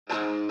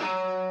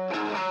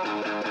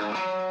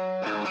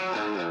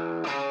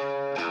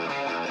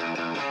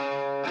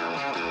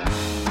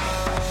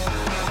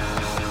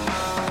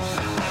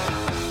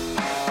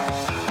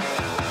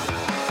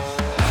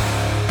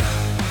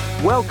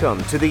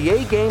Welcome to the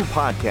A-Game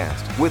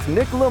Podcast with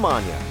Nick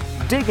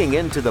LaMagna, digging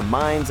into the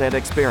minds and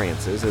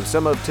experiences of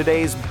some of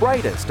today's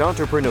brightest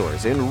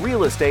entrepreneurs in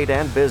real estate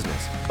and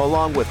business,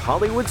 along with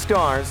Hollywood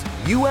stars,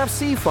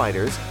 UFC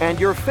fighters, and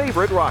your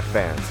favorite rock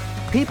bands.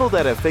 People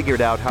that have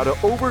figured out how to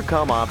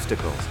overcome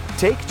obstacles,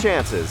 take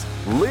chances,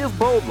 live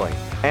boldly,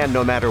 and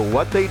no matter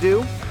what they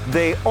do,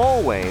 they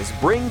always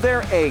bring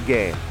their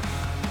A-game.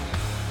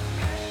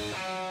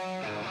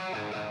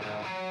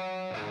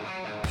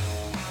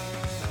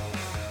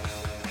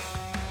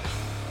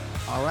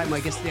 All right, my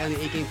guest today on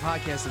the A-Game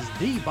Podcast is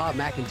the Bob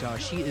Mcintosh.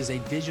 She is a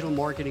digital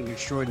marketing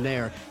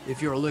extraordinaire.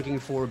 If you're looking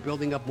for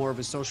building up more of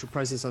a social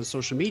presence on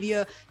social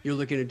media, you're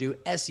looking to do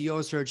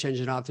SEO, search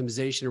engine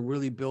optimization, and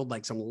really build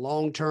like some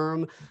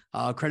long-term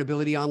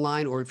credibility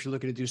online, or if you're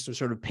looking to do some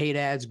sort of paid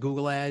ads,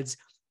 Google ads,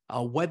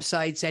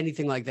 websites,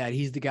 anything like that,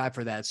 he's the guy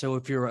for that. So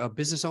if you're a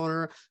business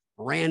owner,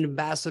 brand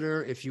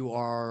ambassador, if you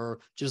are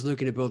just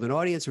looking to build an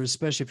audience, or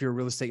especially if you're a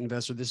real estate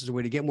investor, this is a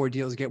way to get more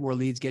deals, get more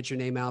leads, get your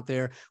name out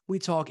there. We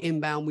talk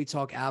inbound, we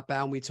talk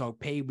outbound, we talk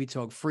paid, we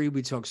talk free,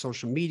 we talk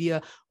social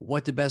media,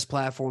 what the best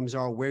platforms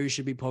are, where you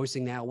should be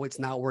posting now, what's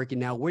not working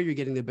now, where you're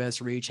getting the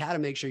best reach, how to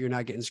make sure you're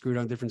not getting screwed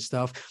on different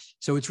stuff.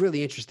 So it's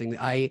really interesting.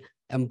 I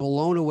am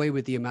blown away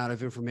with the amount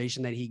of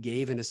information that he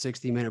gave in a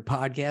 60-minute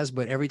podcast.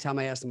 But every time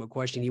I asked him a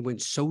question, he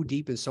went so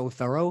deep and so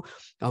thorough.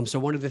 So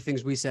one of the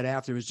things we said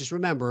after is just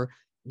remember,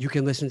 you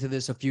can listen to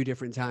this a few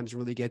different times and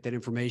really get that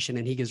information.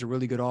 And he gives a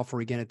really good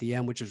offer again at the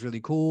end, which is really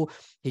cool.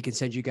 He can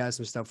send you guys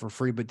some stuff for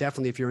free. But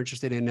definitely, if you're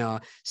interested in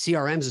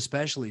CRMs,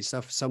 especially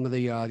some of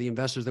the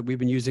investors that we've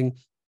been using,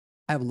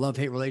 I have a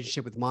love-hate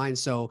relationship with mine.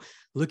 So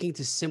looking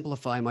to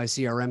simplify my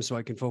CRM so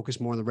I can focus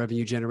more on the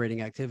revenue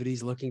generating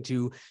activities, looking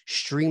to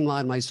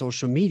streamline my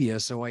social media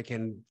so I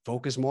can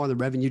focus more on the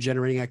revenue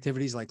generating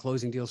activities like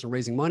closing deals and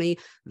raising money.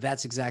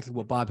 That's exactly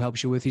what Bob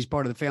helps you with. He's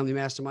part of the family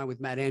mastermind with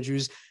Matt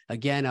Andrews.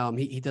 Again,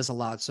 he does a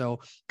lot.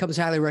 So comes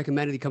highly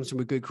recommended. He comes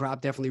from a good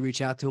crop. Definitely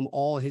reach out to him.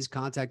 All his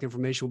contact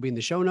information will be in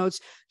the show notes.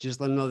 Just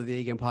let him know that the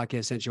A-Game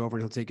Podcast sent you over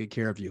and he'll take good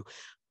care of you.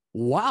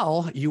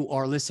 While you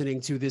are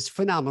listening to this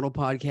phenomenal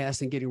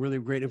podcast and getting really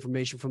great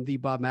information from the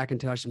Bob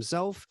Mcintosh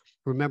himself,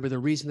 remember the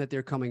reason that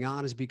they're coming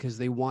on is because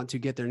they want to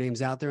get their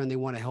names out there and they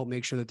want to help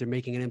make sure that they're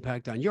making an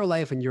impact on your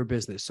life and your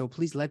business. So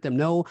please let them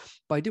know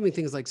by doing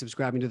things like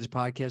subscribing to this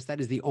podcast.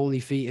 That is the only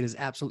fee. It is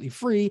absolutely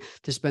free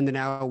to spend an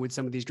hour with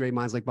some of these great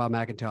minds like Bob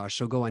Mcintosh.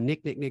 So go on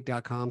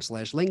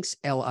nicknicknick.com/links,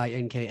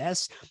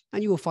 LINKS,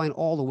 and you will find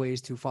all the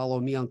ways to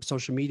follow me on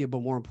social media,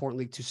 but more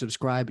importantly, to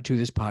subscribe to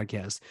this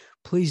podcast.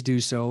 Please do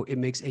so. It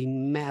makes a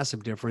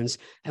massive difference.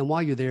 And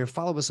while you're there,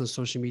 follow us on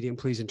social media and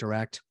please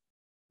interact.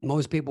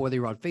 Most people, whether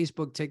you're on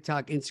Facebook,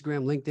 TikTok,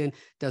 Instagram, LinkedIn,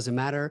 doesn't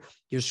matter.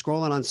 You're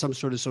scrolling on some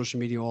sort of social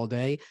media all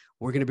day.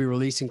 We're going to be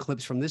releasing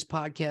clips from this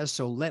podcast.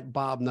 So let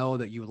Bob know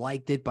that you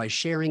liked it by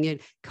sharing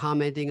it,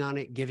 commenting on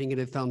it, giving it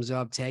a thumbs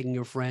up, tagging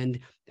your friend.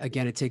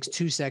 Again, it takes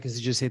 2 seconds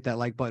to just hit that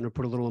like button or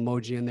put a little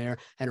emoji in there.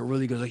 And it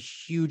really goes a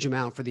huge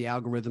amount for the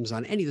algorithms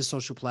on any of the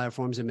social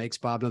platforms. It makes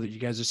Bob know that you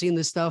guys are seeing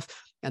this stuff.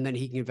 And then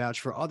he can vouch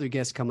for other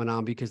guests coming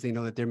on because they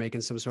know that they're making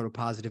some sort of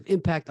positive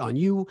impact on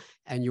you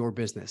and your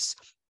business.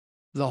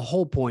 The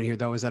whole point here,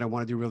 though, is that I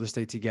want to do real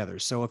estate together.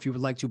 So if you would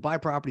like to buy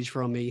properties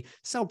from me,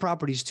 sell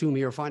properties to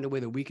me, or find a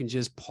way that we can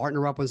just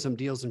partner up on some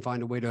deals and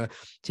find a way to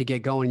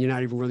get going, you're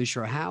not even really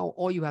sure how,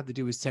 all you have to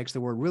do is text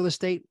the word real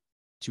estate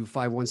to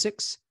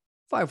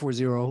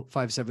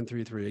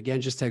 516-540-5733.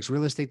 Again, just text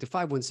real estate to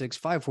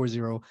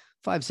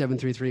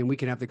 516-540-5733, and we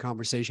can have the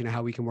conversation of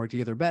how we can work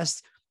together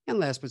best. And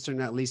last but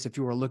certainly not least, if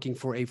you are looking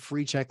for a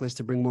free checklist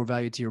to bring more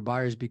value to your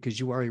buyers because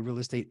you are a real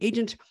estate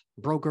agent,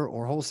 broker,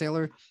 or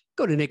wholesaler,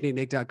 go to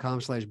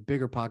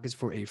nicknicknick.com/biggerpockets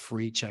for a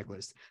free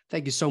checklist.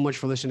 Thank you so much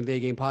for listening to the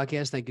A-Game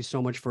Podcast. Thank you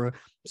so much for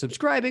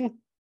subscribing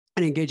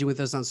and engaging with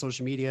us on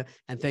social media.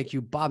 And thank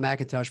you, Bob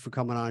Mcintosh, for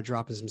coming on and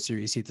dropping some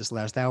serious heat this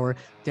last hour.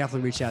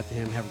 Definitely reach out to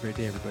him. Have a great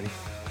day, everybody.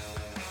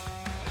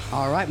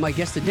 All right, my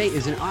guest today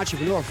is an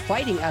entrepreneur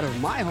fighting out of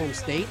my home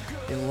state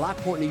in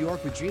Lockport, New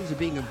York, with dreams of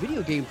being a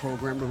video game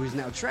programmer who's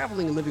now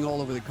traveling and living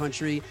all over the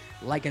country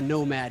like a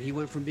nomad. He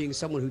went from being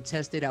someone who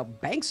tested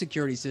out bank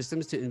security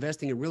systems to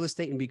investing in real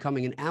estate and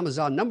becoming an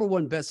Amazon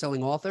 #1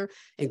 best-selling author,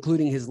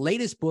 including his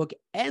latest book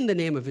and the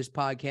name of his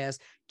podcast,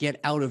 Get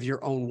Out of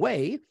Your Own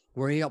Way,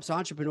 where he helps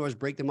entrepreneurs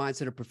break the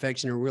mindset of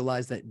perfection and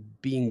realize that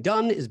being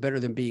done is better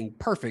than being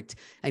perfect.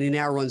 And he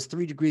now runs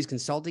 3 Degrees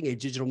Consulting, a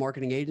digital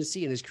marketing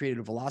agency, and has created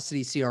a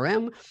Velocity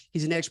CRM.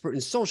 He's an expert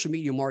in social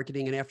media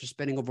marketing, and after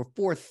spending over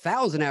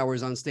 4,000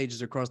 hours on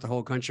stages across the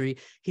whole country,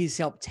 he's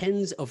helped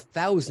tens of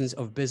thousands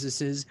of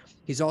businesses.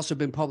 He's also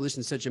been published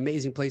in such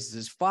amazing places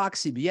as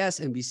Fox,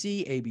 CBS,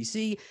 NBC,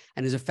 ABC,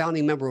 and is a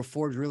founding member of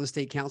Forbes Real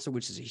Estate Council,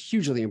 which is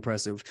hugely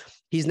impressive.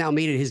 He's now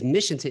made it his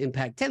mission to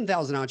impact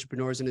 10,000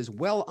 entrepreneurs and is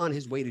well on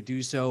his way to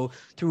do so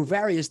through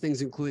various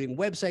things, including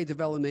website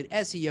development,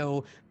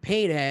 SEO,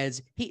 paid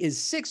ads. He is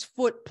 6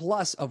 foot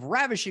plus of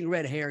ravishing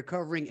red hair,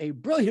 covering a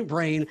brilliant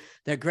brain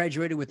that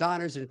graduated with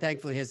honors and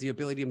thankfully has the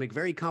ability to make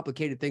very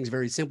complicated things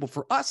very simple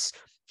for us.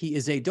 He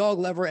is a dog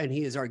lover and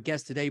he is our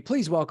guest today.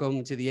 Please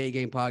welcome to the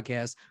A-Game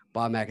Podcast,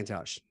 Bob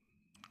Mcintosh.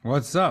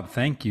 What's up?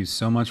 Thank you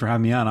so much for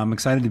having me on. I'm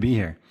excited to be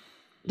here.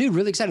 Dude,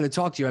 really excited to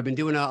talk to you. I've been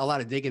doing a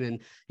lot of digging, and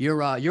you're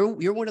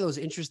one of those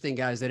interesting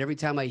guys that every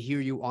time I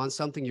hear you on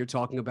something, you're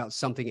talking about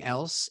something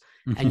else,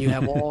 and you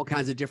have all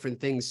kinds of different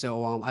things.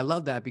 So I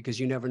love that because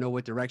you never know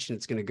what direction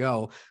it's going to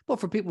go. But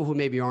for people who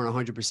maybe aren't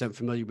 100%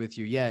 familiar with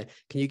you yet,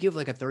 can you give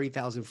like a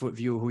 30,000 foot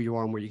view of who you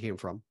are and where you came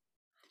from?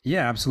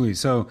 Yeah, absolutely.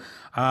 So,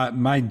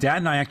 my dad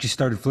and I actually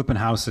started flipping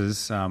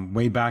houses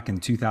way back in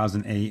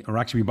 2008. Or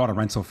actually, we bought a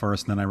rental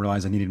first, and then I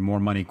realized I needed more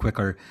money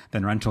quicker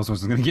than rentals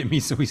was going to get me.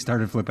 So we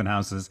started flipping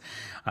houses.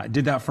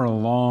 Did that for a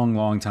long,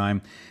 long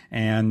time.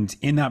 And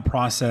in that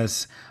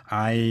process,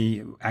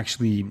 we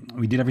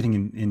did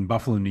everything in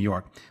Buffalo, New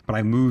York, but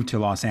I moved to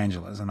Los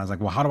Angeles, and I was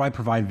like, well, how do I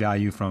provide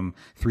value from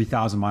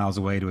 3,000 miles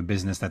away to a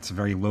business that's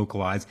very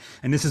localized?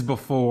 And this is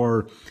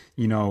before,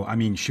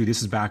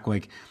 this is back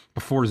like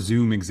before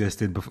Zoom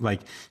existed, before,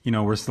 like,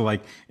 we're still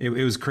like, it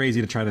was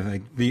crazy to try to,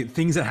 like, the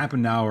things that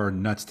happen now are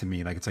nuts to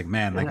me. Like, it's like,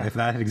 man, like if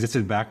that had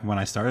existed back when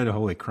I started,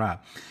 holy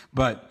crap.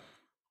 But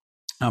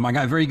I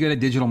got very good at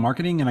digital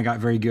marketing and I got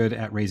very good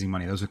at raising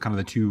money. Those are kind of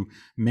the two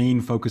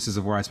main focuses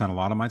of where I spent a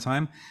lot of my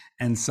time.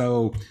 And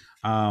so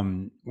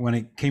when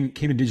it came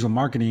to digital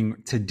marketing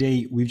to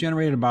date, we've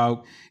generated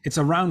it's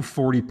around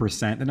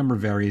 40%. The number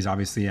varies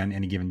obviously on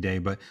any given day,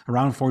 but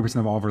around 40%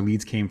 of all of our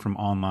leads came from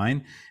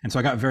online. And so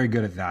I got very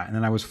good at that. And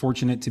then I was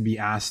fortunate to be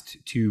asked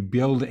to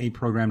build a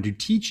program to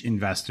teach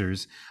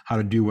investors how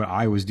to do what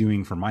I was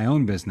doing for my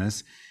own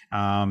business.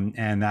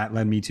 And that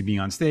led me to being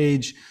on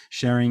stage,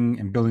 sharing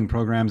and building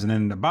programs. And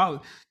then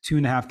about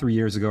 2.5, 3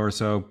 years ago or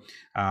so,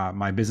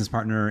 my business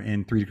partner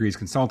in 3 Degrees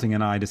Consulting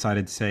and I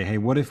decided to say, hey,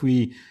 what if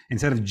we,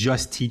 instead of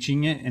just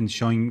teaching it and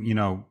showing,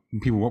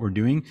 people what we're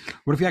doing,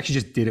 what if we actually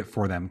just did it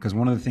for them? Because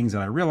one of the things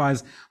that I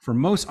realized for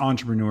most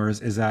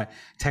entrepreneurs is that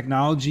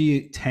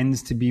technology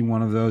tends to be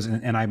one of those,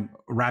 and I'm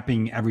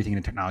wrapping everything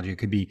into technology. It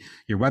could be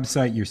your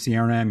website, your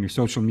CRM, your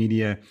social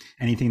media,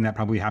 anything that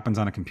probably happens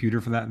on a computer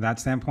for that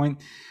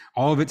standpoint.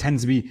 All of it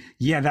tends to be,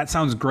 yeah, that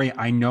sounds great.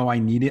 I know I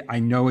need it. I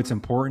know it's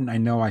important. I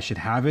know I should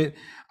have it.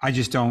 I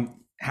just don't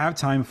have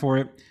time for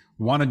it.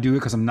 Want to do it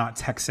because I'm not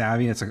tech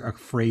savvy. That's a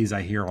phrase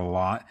I hear a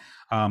lot.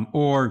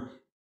 Oh,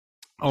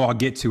 I'll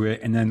get to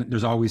it. And then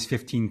there's always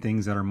 15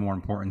 things that are more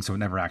important. So it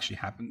never actually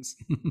happens.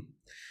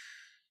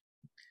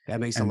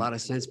 That makes a lot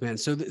of sense, man.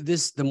 So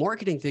the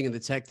marketing thing and the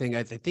tech thing,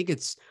 I think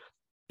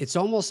it's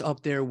almost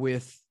up there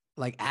with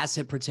like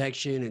asset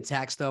protection and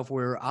tax stuff,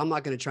 where I'm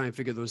not going to try and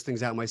figure those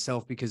things out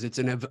myself because it's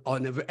an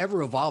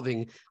ever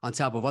evolving on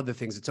top of other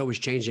things. It's always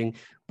changing,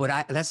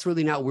 but that's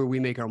really not where we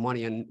make our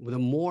money. And the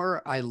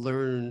more I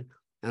learn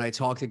and I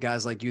talk to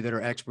guys like you that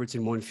are experts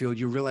in one field,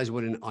 you realize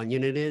what an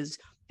onion it is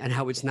and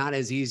how it's not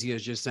as easy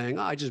as just saying,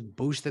 oh, I just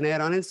boost an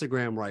ad on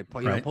Instagram,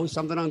 right? Post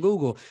something on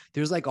Google.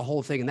 There's like a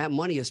whole thing. And that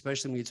money,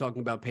 especially when you're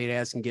talking about paid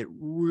ads, can get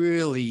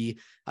really,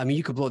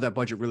 you could blow that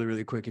budget really,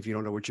 really quick if you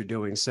don't know what you're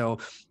doing. So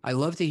I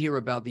love to hear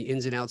about the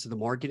ins and outs of the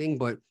marketing,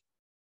 but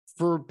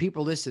for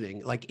people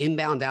listening, like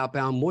inbound,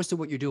 outbound, most of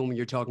what you're doing when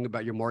you're talking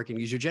about your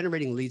marketing is you're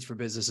generating leads for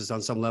businesses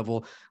on some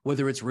level,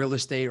 whether it's real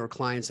estate or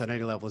clients on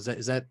any level.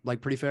 Is that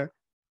like pretty fair?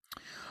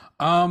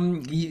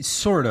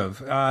 Sort of.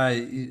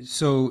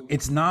 So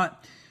it's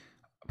not,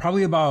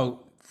 probably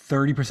about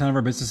 30% of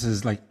our business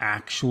is like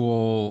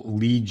actual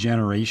lead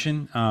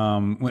generation,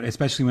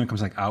 especially when it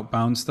comes to like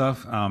outbound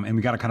stuff. And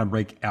we got to kind of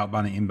break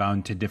outbound and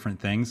inbound to different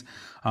things.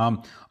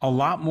 A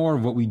lot more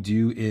of what we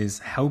do is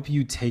help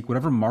you take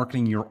whatever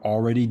marketing you're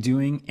already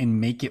doing and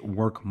make it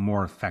work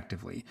more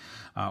effectively.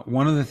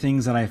 One of the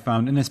things that I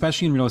found, and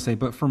especially in real estate,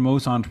 but for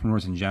most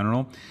entrepreneurs in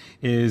general,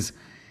 is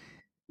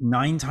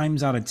 9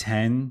 times out of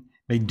 10,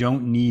 they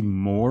don't need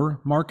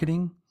more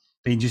marketing.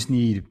 They just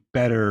need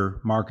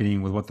better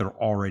marketing with what they're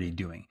already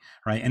doing,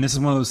 right? And this is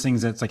one of those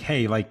things that's like,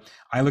 hey, like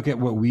I look at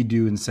what we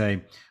do and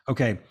say,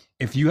 okay,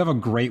 if you have a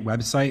great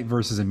website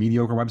versus a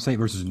mediocre website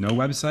versus no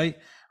website,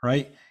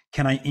 right?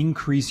 Can I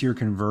increase your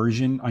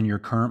conversion on your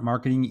current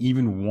marketing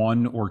even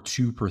 1 or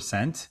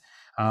 2%?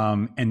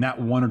 And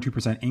that 1 or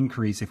 2%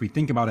 increase, if we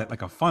think about it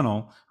like a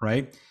funnel,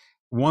 right?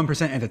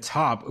 1% at the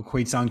top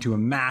equates down to a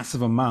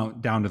massive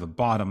amount down to the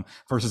bottom,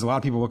 versus a lot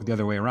of people look the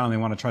other way around. They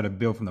want to try to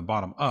build from the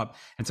bottom up.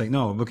 It's like,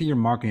 no, look at your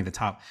marketing at the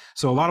top.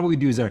 So a lot of what we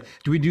do is there.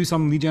 Do we do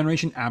some lead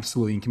generation?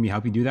 Absolutely. And can we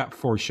help you do that?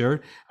 For sure.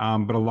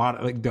 But a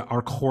lot, like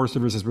our core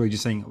service is really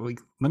just saying,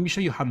 like, let me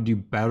show you how to do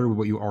better with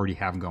what you already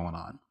have going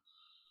on.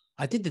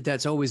 I think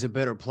that's always a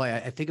better play.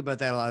 I think about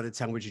that a lot of the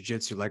time with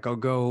jiu-jitsu. Like I'll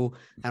go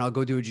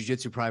do a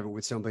jiu-jitsu private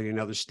with somebody in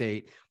another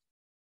state.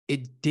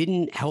 It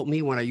didn't help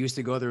me when I used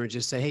to go there and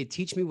just say, hey,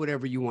 teach me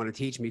whatever you want to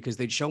teach me, because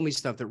they'd show me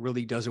stuff that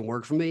really doesn't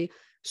work for me.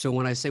 So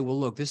when I say, well,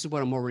 look, this is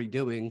what I'm already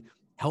doing,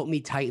 help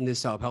me tighten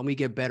this up, help me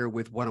get better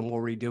with what I'm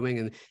already doing.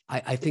 And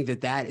I think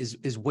that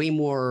is way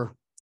more,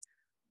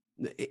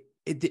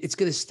 it's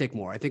going to stick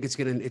more. I think it's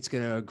going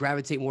to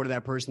gravitate more to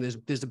that person.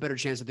 There's a better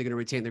chance that they're going to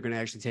retain, they're going to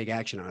actually take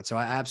action on it. So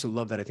I absolutely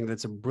love that. I think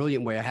that's a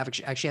brilliant way.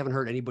 Actually haven't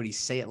heard anybody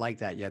say it like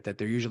that yet, that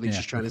they're usually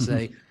just trying to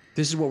say,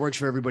 this is what works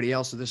for everybody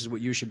else, so this is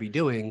what you should be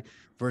doing,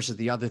 versus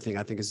the other thing.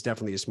 I think is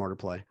definitely a smarter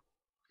play.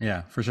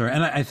 Yeah, for sure.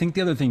 And I think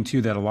the other thing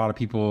too that a lot of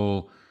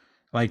people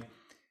like,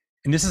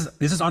 and this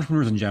is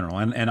entrepreneurs in general,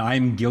 and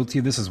I'm guilty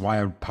of this. Is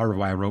why part of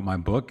why I wrote my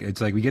book. It's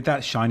like we get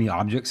that shiny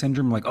object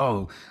syndrome. Like,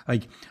 oh,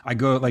 like I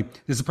go like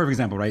this is a perfect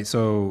example, right?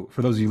 So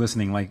for those of you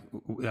listening, like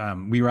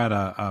we were at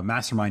a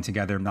mastermind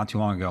together not too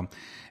long ago.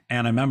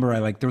 And I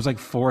remember there was like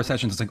 4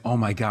 sessions. It's like, oh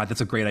my God,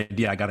 that's a great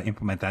idea. I got to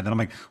implement that. Then I'm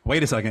like,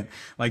 wait a second.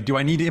 Like, do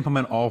I need to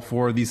implement all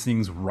 4 of these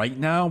things right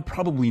now?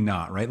 Probably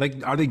not, right?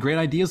 Like, are they great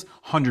ideas?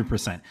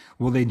 100%.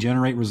 Will they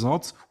generate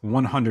results?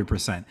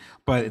 100%.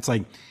 But it's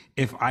like,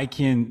 if I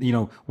can,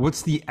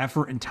 what's the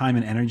effort and time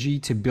and energy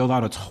to build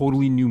out a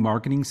totally new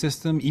marketing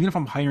system? Even if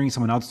I'm hiring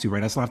someone else to,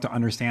 right? I still have to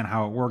understand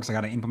how it works. I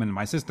got to implement it in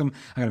my system.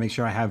 I got to make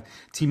sure I have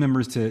team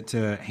members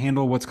to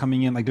handle what's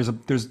coming in. Like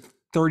there's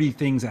 30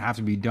 things that have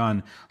to be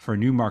done for a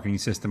new marketing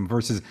system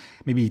versus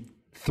maybe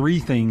 3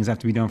 things have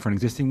to be done for an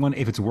existing one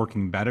if it's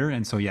working better.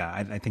 And so, yeah,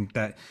 I think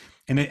that,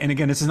 and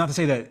again, this is not to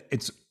say that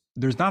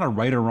there's not a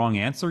right or wrong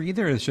answer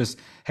either. It's just,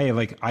 hey,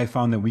 like I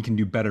found that we can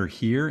do better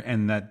here,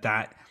 and that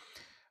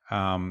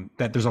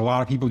there's a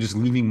lot of people just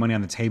leaving money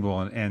on the table,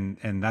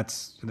 and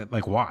that's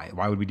like, why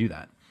would we do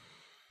that?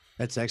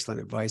 That's excellent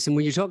advice. And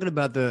when you're talking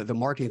about the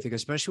marketing thing,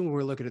 especially when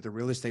we're looking at the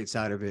real estate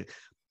side of it,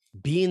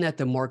 being that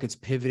the market's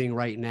pivoting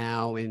right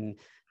now and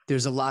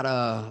there's a lot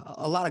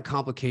of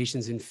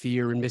complications and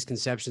fear and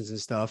misconceptions and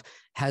stuff,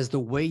 has the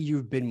way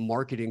you've been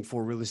marketing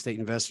for real estate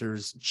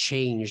investors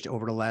changed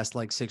over the last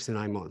like 6 to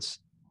 9 months?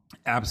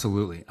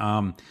 Absolutely.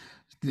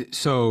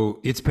 So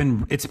it's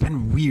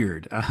been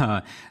weird.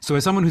 So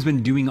as someone who's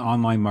been doing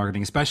online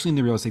marketing, especially in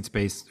the real estate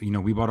space,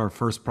 we bought our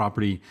first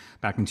property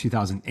back in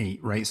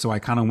 2008, right? So I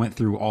kind of went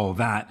through all of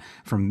that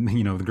from,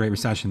 the Great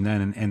Recession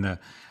then and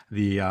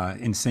the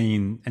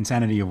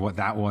insanity of what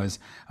that was,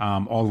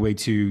 all the way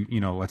to,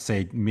 let's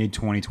say mid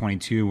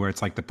 2022, where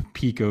it's like the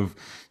peak of,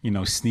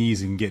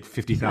 sneeze and get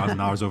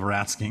 $50,000 over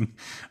asking.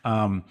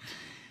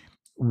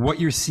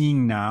 What you're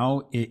seeing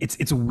now,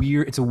 it's a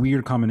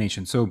weird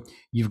combination. So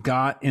you've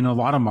got in a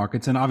lot of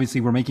markets, and obviously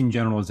we're making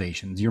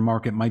generalizations. Your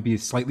market might be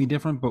slightly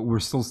different, but we're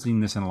still seeing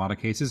this in a lot of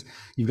cases.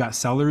 You've got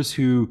sellers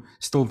who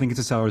still think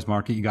it's a seller's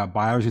market. You got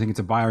buyers who think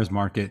it's a buyer's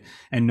market,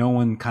 and no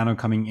one kind of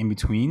coming in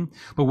between.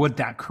 But what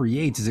that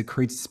creates is it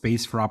creates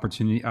space for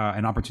opportunity,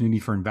 an opportunity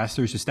for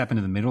investors to step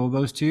into the middle of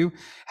those two,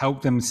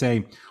 help them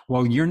say,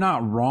 well, you're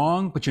not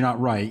wrong, but you're not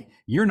right.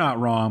 You're not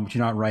wrong, but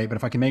you're not right. But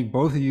if I can make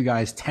both of you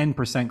guys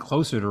 10%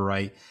 closer to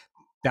right,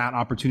 that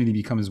opportunity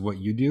becomes what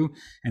you do.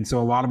 And so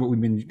a lot of what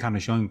we've been kind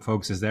of showing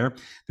folks is that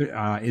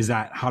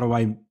how do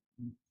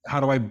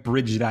I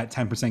bridge that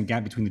 10%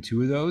 gap between the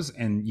two of those?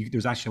 And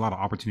there's actually a lot of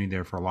opportunity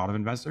there for a lot of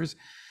investors.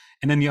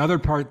 And then the other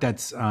part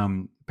that's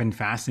been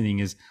fascinating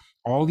is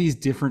all these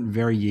different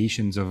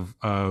variations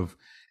of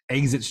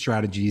exit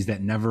strategies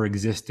that never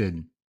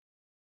existed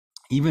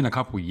even a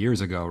couple of years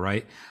ago,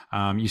 right?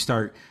 You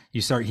start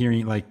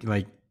hearing like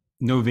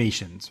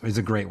novations is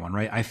a great one,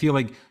 right? I feel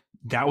like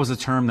that was a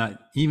term that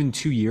even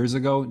 2 years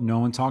ago, no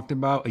one talked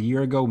about. A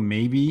year ago,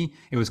 maybe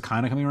it was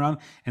kind of coming around.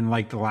 And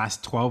like the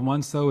last 12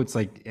 months though, it's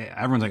like,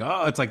 everyone's like,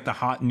 oh, it's like the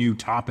hot new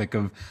topic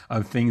of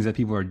things that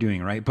people are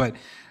doing, right? But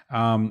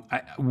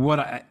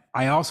what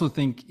I also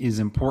think is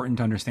important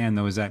to understand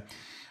though, is that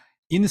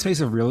in the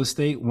space of real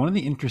estate, one of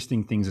the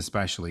interesting things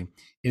especially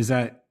is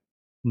that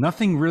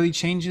nothing really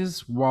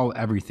changes while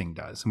everything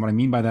does. And what I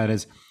mean by that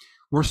is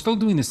we're still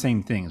doing the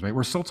same things, right?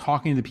 We're still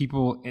talking to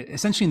people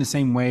essentially in the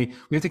same way.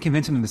 We have to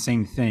convince them of the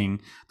same thing.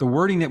 The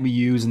wording that we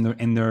use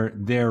and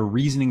their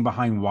reasoning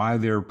behind why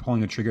they're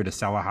pulling a trigger to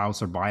sell a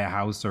house or buy a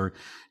house or,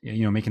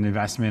 make an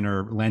investment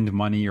or lend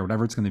money or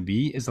whatever it's going to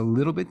be is a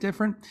little bit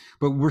different,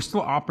 but we're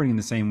still operating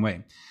the same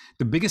way.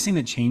 The biggest thing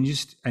that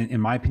changed, in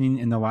my opinion,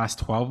 in the last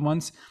 12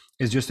 months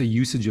is just the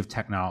usage of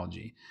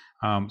technology.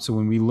 So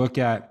when we look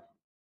at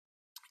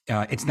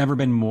it's never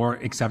been more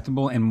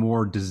acceptable and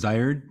more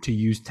desired to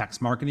use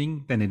text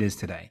marketing than it is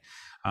today.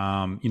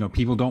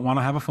 People don't want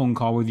to have a phone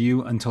call with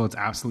you until it's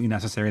absolutely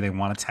necessary. They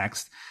want to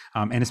text,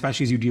 and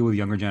especially as you deal with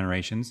younger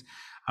generations.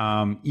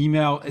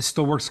 Email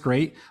still works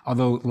great,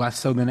 although less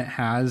so than it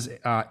has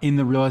in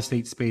the real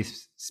estate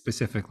space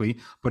specifically,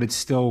 but it's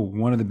still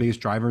one of the biggest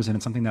drivers, and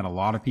it's something that a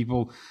lot of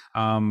people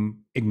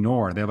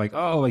ignore. They're like,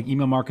 oh, like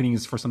email marketing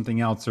is for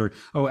something else, or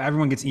oh,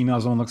 everyone gets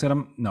emails, no one looks at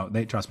them. No,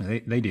 trust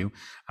me, they do.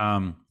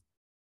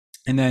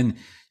 And then,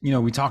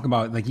 we talk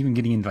about like even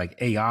getting into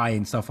like AI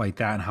and stuff like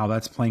that and how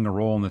that's playing a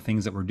role in the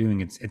things that we're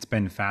doing. It's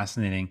been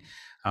fascinating.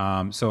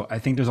 So I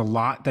think there's a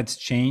lot that's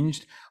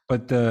changed,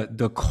 but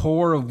the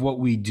core of what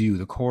we do,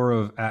 the core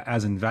of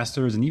as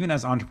investors and even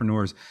as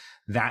entrepreneurs,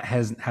 that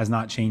has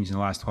not changed in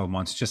the last 12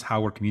 months. Just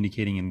how we're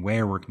communicating and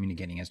where we're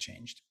communicating has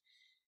changed.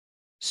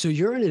 So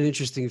you're in an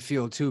interesting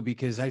field too,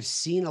 because I've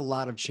seen a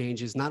lot of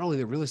changes, not only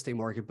in the real estate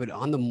market, but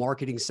on the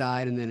marketing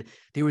side. And then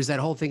there was that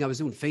whole thing I was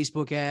doing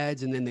Facebook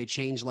ads, and then they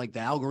changed like the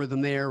algorithm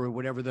there or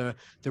whatever the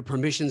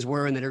permissions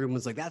were, and then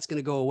everyone's like, that's going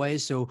to go away.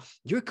 So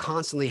you're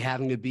constantly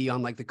having to be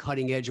on like the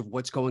cutting edge of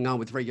what's going on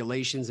with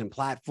regulations and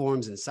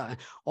platforms and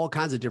all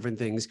kinds of different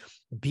things.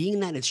 Being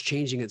that it's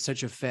changing at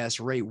such a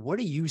fast rate, what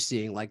are you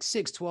seeing like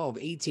 6, 12,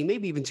 18,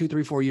 maybe even 2,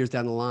 3, 4 years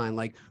down the line?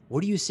 Like,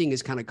 what are you seeing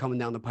is kind of coming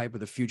down the pipe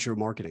of the future of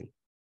marketing?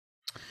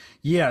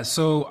 Yeah,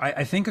 so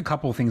I think a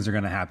couple of things are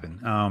going to happen.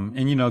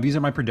 And, these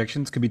are my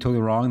predictions, could be totally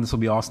wrong. And this will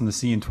be awesome to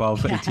see in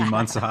 12 to 18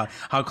 months.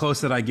 How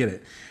close did I get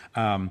it?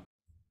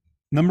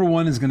 Number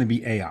one is going to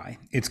be AI.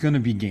 It's going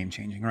to be game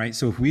changing, right?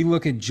 So if we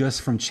look at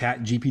just from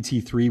Chat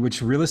GPT-3,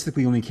 which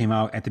realistically only came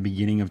out at the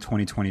beginning of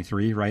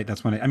 2023, right?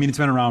 That's when it's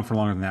been around for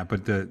longer than that,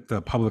 but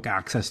the public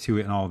access to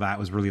it and all of that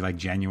was really like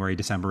January,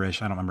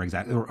 December-ish. I don't remember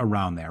exactly,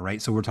 around there,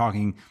 right? So we're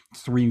talking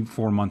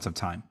 3-4 months of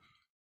time.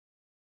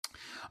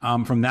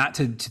 From that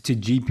to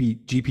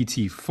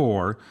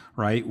GPT-4,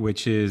 right,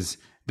 which is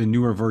the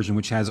newer version,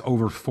 which has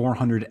over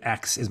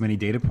 400x as many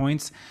data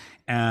points,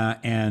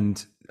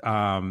 and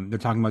they're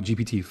talking about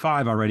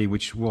GPT-5 already,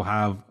 which will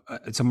have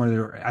somewhere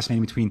they're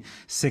estimating between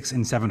 600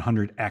 and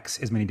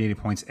 700x as many data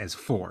points as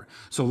 4.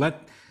 So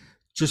let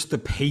just the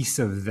pace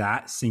of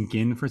that sink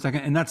in for a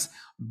second, and that's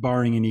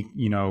barring any,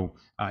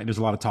 there's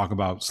a lot of talk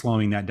about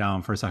slowing that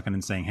down for a second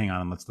and saying, hang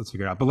on, let's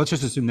figure it out. But let's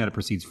just assume that it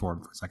proceeds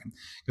forward for a second,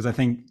 because I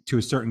think to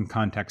a certain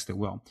context it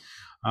will.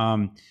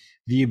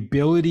 The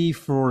ability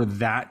for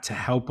that to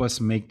help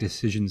us make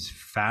decisions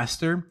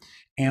faster,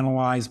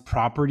 analyze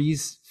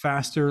properties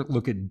faster,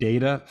 look at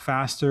data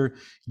faster,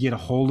 get a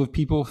hold of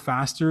people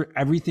faster,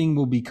 everything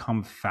will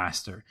become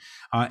faster.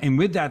 And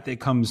with that, there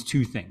comes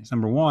two things.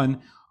 Number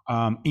one,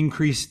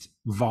 increased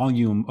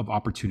volume of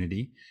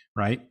opportunity,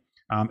 right?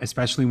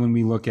 Especially when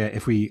we look at,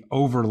 if we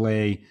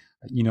overlay,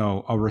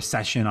 a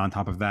recession on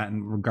top of that,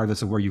 and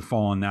regardless of where you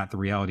fall on that, the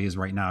reality is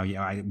right now,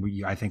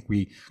 I think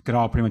we could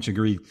all pretty much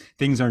agree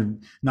things are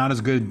not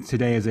as good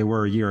today as they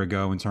were a year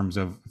ago in terms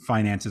of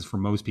finances for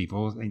most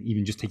people, and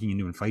even just taking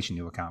into inflation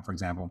into account, for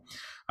example.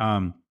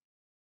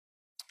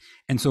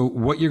 And so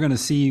what you're going to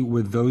see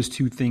with those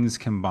two things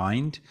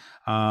combined,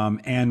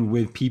 and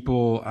with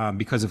people,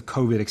 because of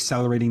COVID,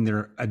 accelerating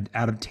their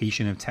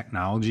adaptation of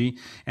technology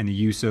and the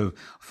use of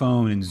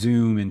phone and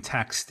Zoom and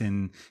text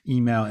and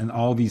email and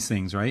all these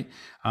things, right?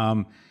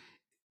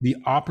 The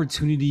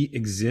opportunity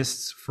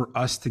exists for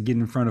us to get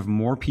in front of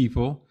more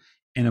people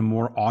in a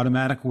more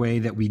automatic way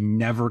that we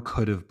never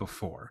could have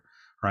before,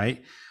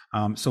 right?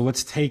 So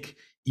let's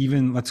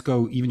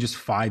go even just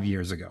 5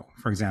 years ago,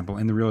 for example,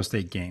 in the real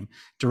estate game,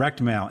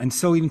 direct mail, and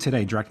still even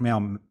today, direct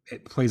mail,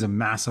 it plays a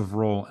massive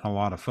role in a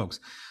lot of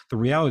folks. The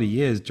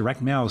reality is direct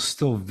mail is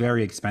still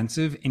very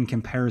expensive in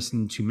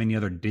comparison to many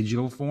other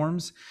digital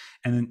forms.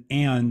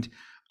 And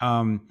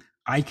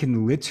I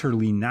can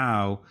literally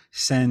now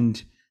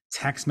send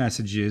text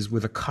messages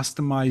with a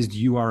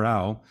customized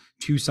URL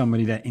to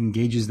somebody that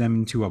engages them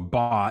into a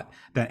bot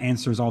that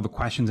answers all the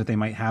questions that they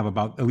might have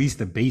about at least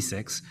the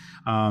basics,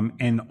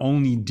 and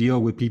only deal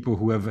with people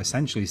who have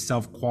essentially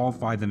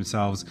self-qualified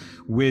themselves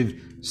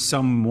with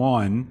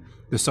someone,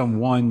 the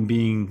someone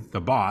being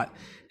the bot,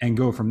 and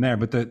go from there.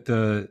 But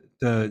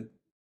the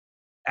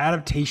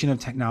adaptation of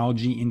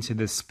technology into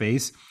this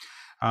space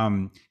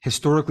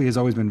historically has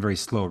always been very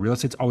slow. Real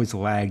estate's always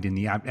lagged in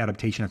the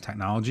adaptation of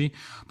technology.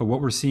 But what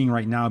we're seeing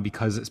right now,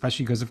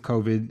 especially because of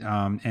COVID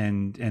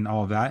and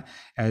all of that,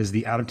 as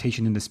the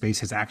adaptation into space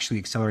has actually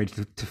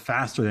accelerated to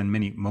faster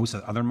than most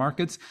other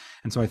markets.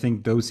 And so I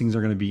think those things are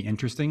going to be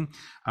interesting.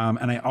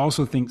 And I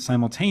also think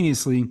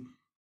simultaneously,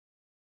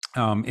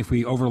 if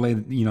we overlay,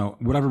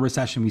 whatever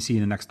recession we see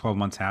in the next 12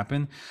 months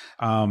happen,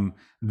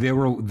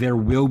 there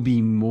will be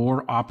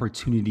more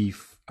opportunity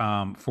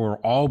for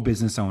all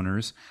business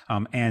owners,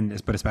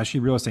 but especially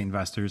real estate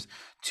investors,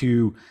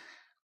 to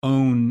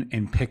own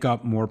and pick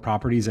up more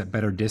properties at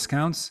better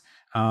discounts.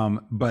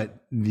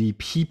 But the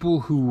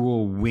people who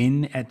will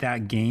win at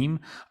that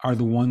game are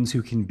the ones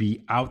who can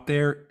be out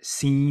there,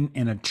 seen,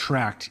 and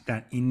attract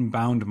that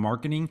inbound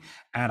marketing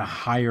at a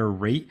higher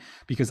rate,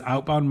 because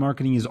outbound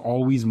marketing is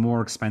always more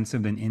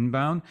expensive than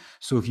inbound.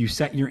 So if you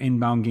set your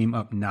inbound game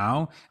up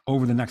now,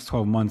 over the next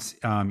 12 months,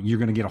 you're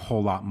going to get a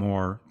whole lot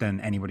more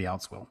than anybody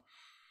else will.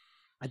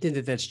 I think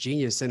that that's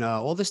genius. And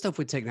all the stuff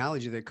with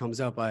technology that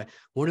comes up,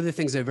 one of the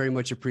things I very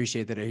much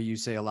appreciate that I hear you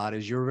say a lot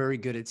is you're very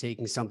good at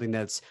taking something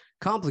that's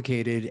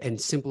complicated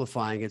and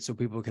simplifying it so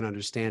people can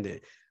understand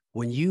it.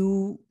 When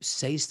you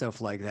say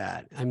stuff like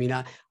that,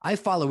 I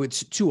follow it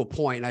to a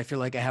point, and I feel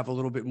like I have a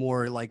little bit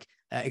more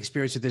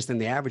experience with this than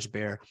the average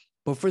bear.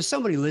 But for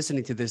somebody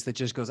listening to this that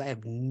just goes, I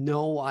have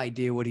no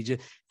idea what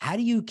how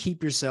do you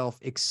keep yourself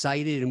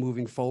excited and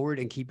moving forward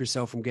and keep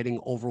yourself from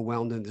getting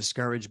overwhelmed and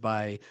discouraged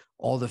by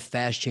all the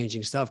fast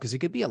changing stuff? Because it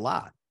could be a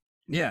lot.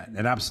 Yeah,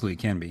 it absolutely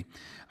can be.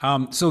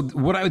 So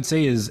what I would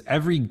say is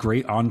every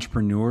great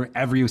entrepreneur,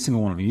 every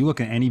single one of them, you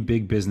look at any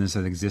big business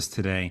that exists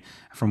today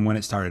from when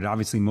it started,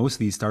 obviously most of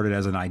these started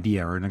as an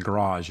idea or in a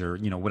garage or,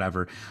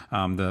 whatever,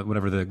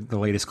 the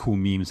latest cool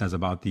meme says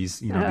about these,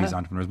 these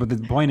entrepreneurs. But the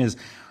point is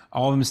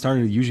all of them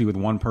started usually with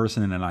one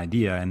person and an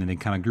idea, and then they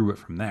kind of grew it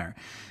from there.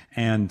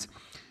 And,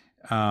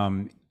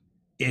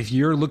 if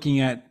you're looking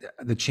at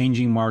the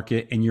changing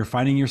market and you're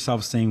finding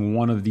yourself saying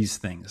one of these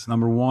things,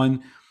 number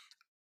one,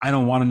 I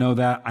don't want to know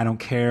that. I don't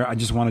care. I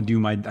just want to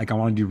do I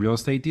want to do real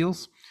estate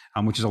deals,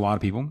 which is a lot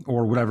of people,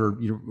 or whatever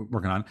you're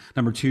working on.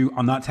 Number two,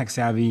 I'm not tech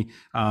savvy,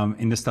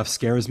 and this stuff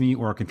scares me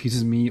or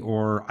confuses me,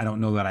 or I don't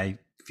know that I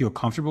feel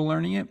comfortable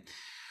learning it.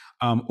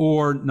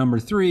 Or number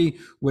three,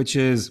 which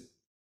is,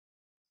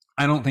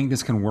 I don't think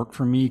this can work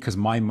for me because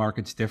my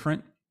market's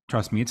different.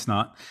 Trust me, it's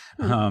not.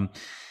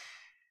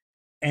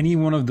 Any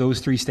one of those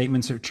three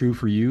statements are true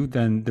for you,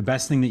 then the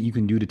best thing that you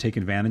can do to take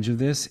advantage of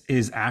this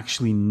is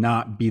actually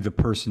not be the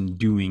person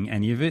doing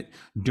any of it.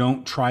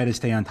 Don't try to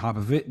stay on top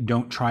of it.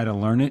 Don't try to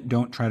learn it.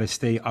 Don't try to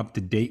stay up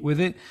to date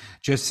with it.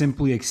 Just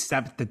simply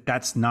accept that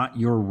that's not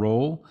your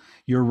role.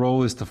 Your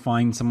role is to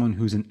find someone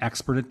who's an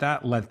expert at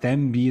that. Let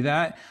them be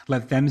that.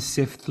 Let them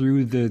sift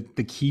through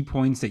the key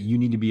points that you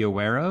need to be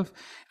aware of,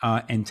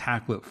 and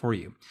tackle it for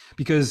you.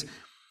 Because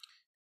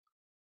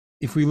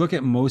if we look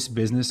at most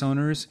business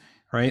owners,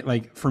 right?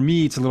 Like for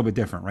me, it's a little bit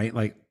different, right?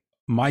 Like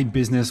my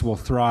business will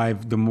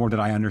thrive the more that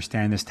I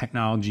understand this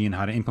technology and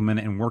how to implement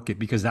it and work it,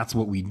 because that's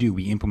what we do.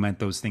 We implement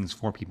those things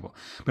for people.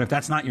 But if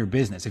that's not your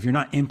business, if you're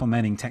not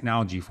implementing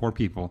technology for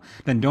people,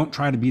 then don't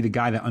try to be the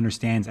guy that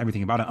understands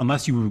everything about it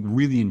unless you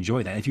really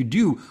enjoy that. If you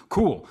do,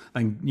 cool,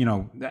 then,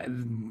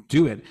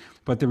 do it.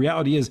 But the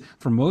reality is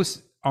for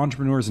most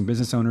entrepreneurs and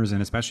business owners,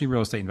 and especially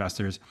real estate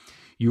investors,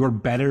 your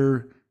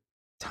better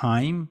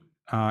time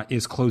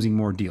is closing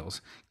more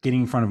deals,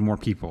 getting in front of more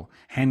people,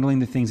 handling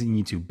the things that you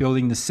need to,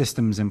 building the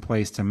systems in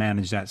place to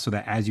manage that so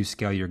that as you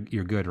scale,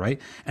 you're good,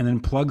 right? And then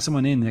plug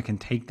someone in that can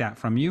take that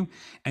from you,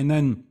 and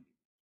then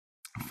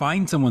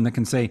find someone that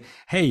can say,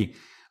 hey,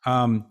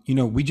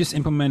 we just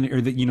implemented,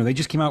 or that, they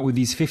just came out with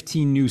these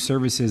 15 new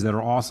services that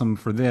are awesome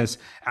for this.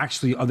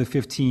 Actually, of the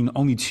 15,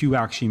 only 2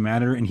 actually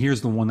matter. And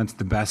here's the one that's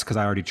the best because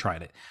I already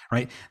tried it,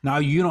 right? Now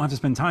you don't have to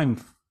spend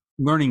time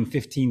learning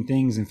 15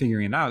 things and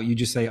figuring it out. You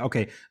just say,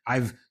 okay,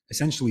 I've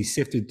essentially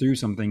sifted through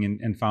something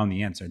and found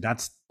the answer.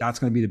 That's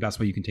going to be the best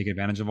way you can take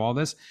advantage of all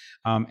this.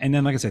 And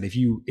then, like I said, if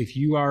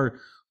you are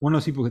one of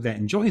those people that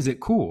enjoys it,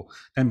 cool.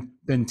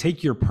 Then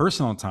take your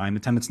personal time,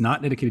 the time that's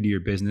not dedicated to your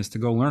business, to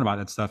go learn about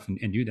that stuff and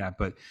do that.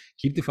 But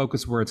keep the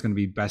focus where it's going to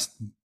be best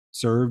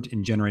served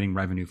in generating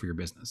revenue for your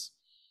business.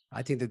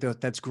 I think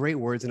that's great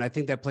words. And I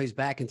think that plays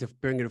back into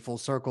bringing it full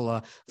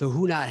circle, the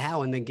who, not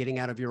how, and then getting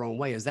out of your own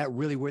way. Is that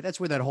really that's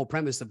where that whole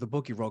premise of the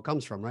book you wrote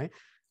comes from, right?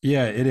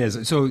 Yeah, it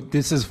is. So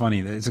this is funny.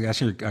 It's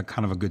actually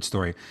kind of a good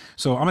story.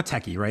 So I'm a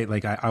techie, right?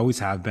 Like I always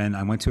have been.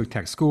 I went to a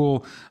tech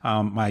school.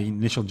 My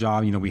initial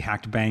job, we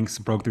hacked banks,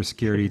 broke their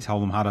security, tell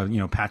them how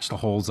to, patch the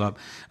holes up.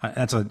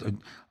 That's a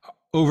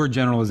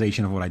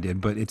overgeneralization of what I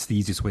did, but it's the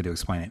easiest way to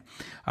explain it.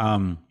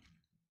 And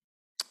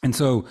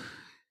so,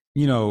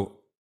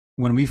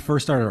 when we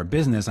first started our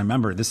business, I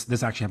remember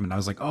this actually happened. I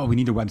was like, oh, we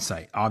need a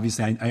website.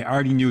 Obviously, I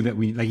already knew that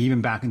even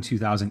back in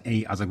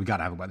 2008, I was like, we got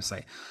to have a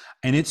website.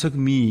 And it took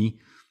me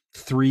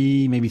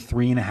maybe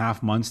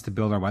 3.5 months to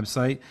build our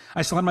website.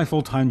 I still had my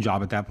full-time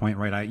job at that point,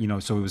 right?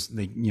 So it was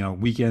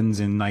weekends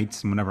and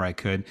nights and whenever I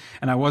could.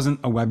 And I wasn't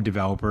a web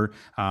developer.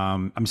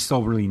 I'm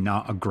still really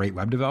not a great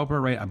web developer,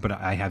 right? But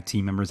I have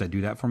team members that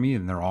do that for me,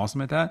 and they're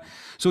awesome at that.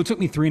 So it took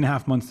me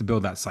 3.5 months to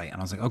build that site.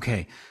 And I was like,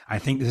 okay, I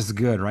think this is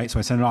good, right? So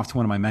I sent it off to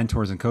one of my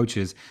mentors and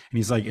coaches, and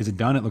he's like, is it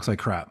done? It looks like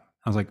crap.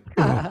 I was like,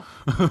 oh.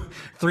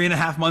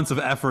 3.5 months of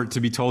effort to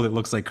be told it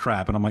looks like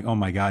crap. And I'm like, oh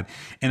my God.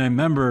 And I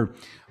remember,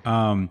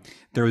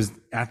 there was,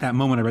 at that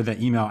moment I read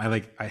that email,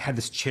 I had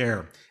this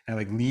chair and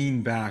I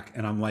leaned back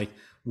and I'm like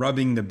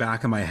rubbing the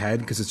back of my head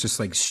because it's just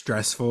like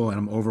stressful and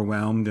I'm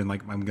overwhelmed and I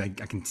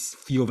can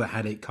feel the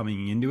headache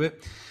coming into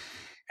it.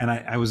 And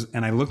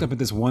I looked up at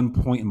this one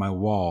point in my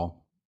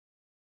wall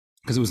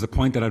because it was the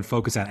point that I'd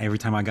focus at every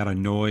time I got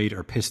annoyed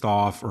or pissed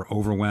off or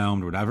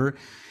overwhelmed or whatever.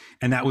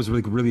 And that was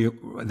really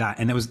that.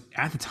 And it was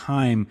at the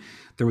time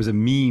there was a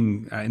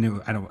meme, and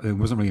it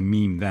wasn't really a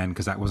meme then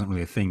because that wasn't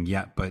really a thing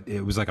yet, but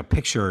it was like a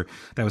picture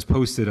that was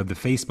posted of the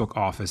Facebook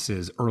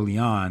offices early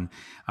on.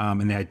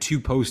 And they had 2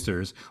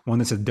 posters, one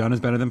that said done is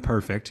better than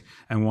perfect,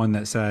 and one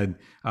that said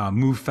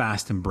move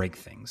fast and break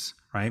things,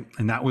 right?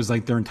 And that was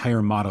like their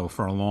entire motto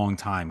for a long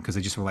time because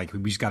they just were like,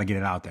 we just got to get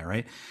it out there,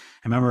 right?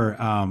 I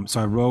remember, so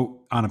I wrote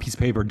on a piece of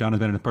paper, done is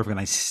better than perfect,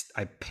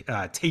 and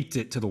I taped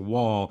it to the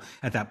wall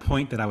at that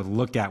point that I would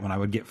look at when I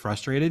would get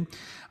frustrated.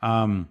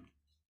 And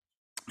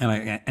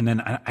then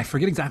I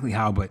forget exactly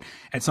how, but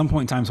at some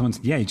point in time, someone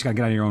said, yeah, you just gotta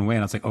get out of your own way.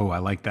 And I was like, oh, I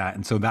like that.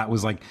 And so that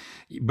was like,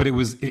 but that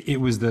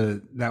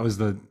was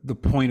the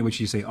point at which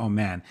you say, oh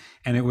man.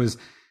 And it was,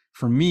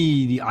 for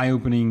me, the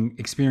eye-opening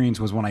experience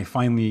was when I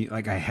finally,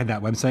 I had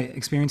that website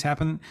experience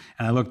happen,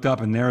 and I looked up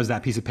and there was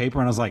that piece of paper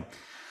and I was like,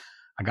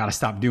 I got to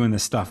stop doing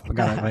this stuff. I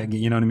got to, like,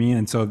 you know what I mean?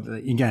 And so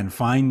again,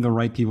 find the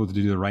right people to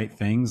do the right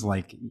things,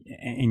 like,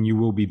 and you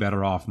will be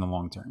better off in the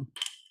long term.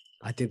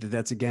 I think that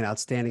that's, again,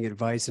 outstanding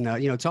advice.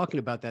 And, you know, talking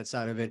about that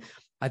side of it,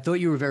 I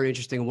thought you were very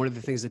interesting. One of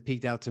the things that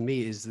peeked out to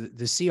me is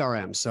the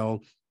CRM.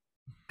 So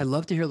I'd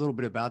love to hear a little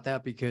bit about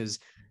that, because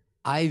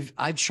I've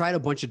tried a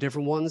bunch of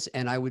different ones.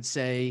 And I would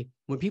say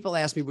when people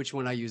ask me which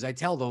one I use, I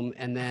tell them,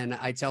 and then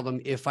I tell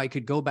them if I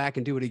could go back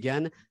and do it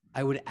again,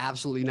 I would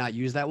absolutely not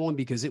use that one,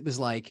 because it was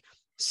like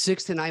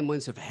 6 to 9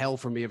 months of hell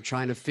for me of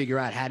trying to figure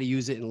out how to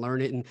use it and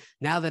learn it. And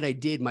now that I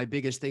did, my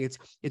biggest thing,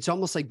 it's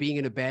almost like being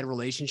in a bad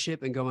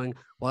relationship and going,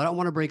 well, I don't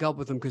want to break up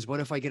with them, because what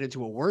if I get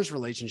into a worse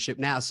relationship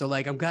now? So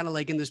like, I'm kind of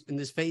like in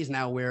this phase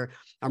now where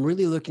I'm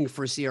really looking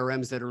for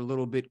CRMs that are a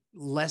little bit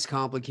less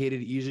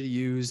complicated, easier to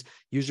use,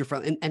 user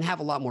friendly, and have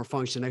a lot more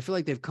function. I feel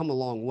like they've come a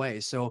long way.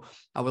 So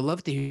I would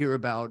love to hear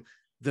about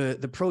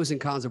the pros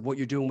and cons of what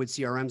you're doing with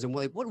CRMs, and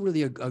what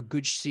really a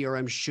good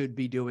CRM should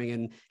be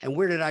doing, and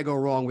where did I go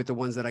wrong with the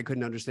ones that I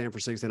couldn't understand for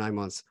 6 to 9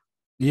 months?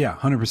 Yeah,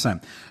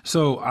 100%.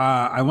 So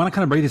I want to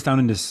kind of break this down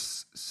into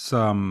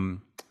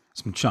some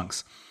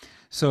chunks.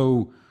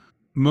 So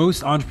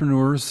most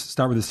entrepreneurs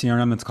start with a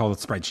CRM that's called a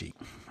spreadsheet,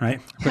 right?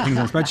 Put things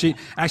on a spreadsheet.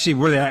 Actually,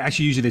 where they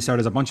usually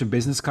start is a bunch of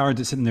business cards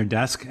that sit in their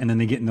desk, and then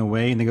they get in the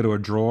way, and they go to a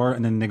drawer,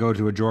 and then they go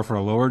to a drawer for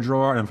a lower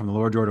drawer, and from the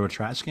lower drawer to a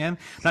trash can.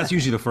 That's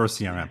usually the first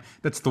CRM.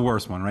 That's the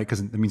worst one, right? Because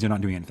it means you're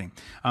not doing anything.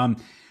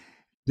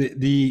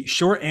 The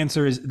short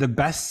answer is the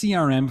best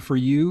CRM for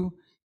you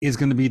is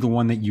going to be the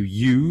one that you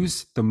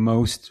use the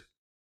most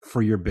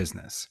for your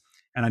business.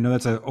 And I know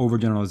that's an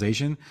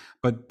overgeneralization,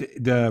 but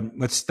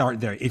let's start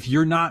there. If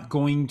you're not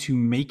going to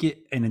make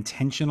it an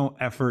intentional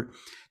effort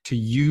to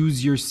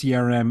use your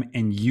CRM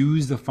and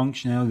use the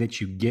functionality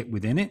that you get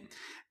within it,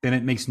 then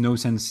it makes no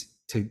sense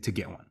to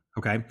get one.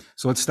 Okay,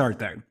 so let's start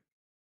there.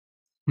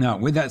 Now,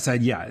 with that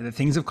said, yeah,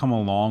 things have come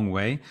a long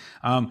way.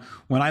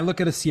 When I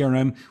look at a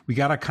CRM, we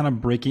got to kind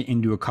of break it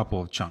into a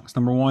couple of chunks.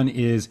 Number one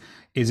is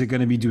it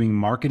going to be doing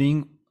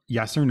marketing?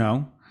 Yes or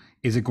no?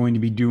 Is it going to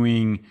be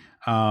doing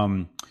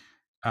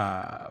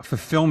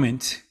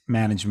fulfillment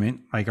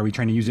management? Like, are we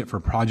trying to use it for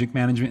project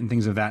management and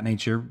things of that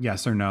nature?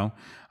 Yes or no?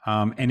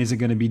 And is it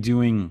going to be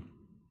doing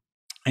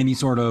any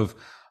sort of,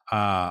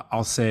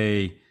 I'll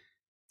say,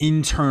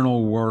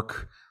 internal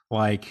work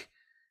like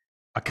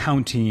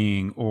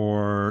accounting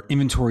or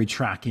inventory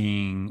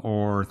tracking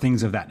or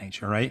things of that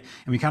nature, right?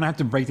 And we kind of have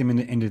to break them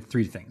into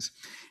three things.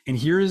 And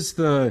here's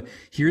the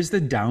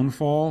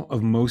downfall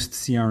of most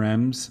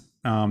CRMs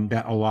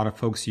that a lot of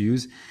folks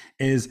use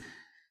is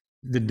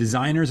the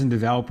designers and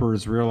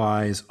developers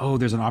realize, oh,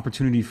 there's an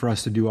opportunity for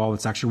us to do all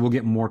this. Actually, we'll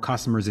get more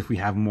customers if we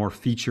have more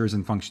features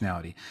and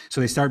functionality.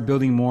 So they start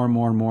building more and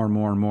more and more and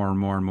more and more and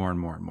more and more and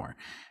more and more.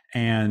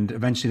 And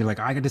eventually they're like,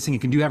 I got this thing, it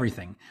can do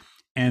everything.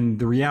 And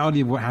the reality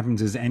of what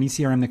happens is any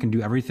CRM that can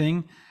do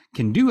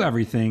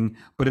everything,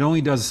 but it only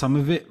does some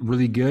of it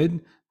really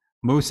good.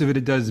 Most of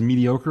it does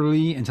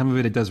mediocrely, and some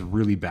of it does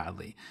really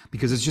badly,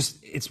 because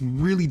it's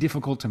really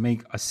difficult to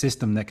make a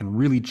system that can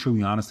really,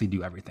 truly, honestly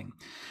do everything.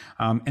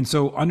 And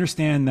so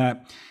understand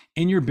that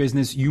in your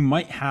business, you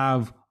might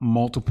have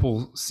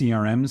multiple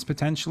CRMs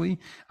potentially,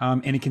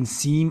 and it can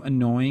seem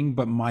annoying,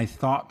 but my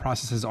thought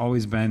process has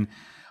always been,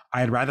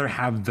 I'd rather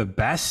have the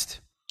best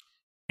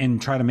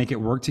and try to make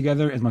it work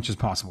together as much as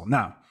possible.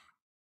 Now,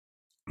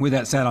 with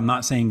that said, I'm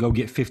not saying go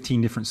get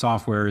 15 different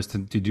softwares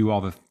to do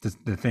all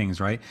the things,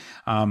 right?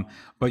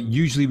 But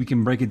usually we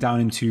can break it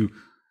down into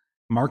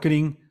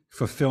marketing,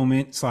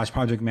 fulfillment /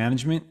 project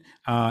management,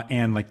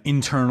 and like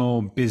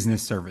internal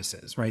business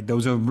services, right?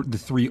 Those are the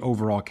three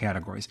overall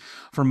categories.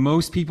 For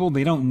most people,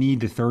 they don't need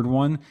the third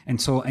one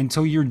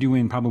until you're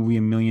doing probably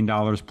 $1 million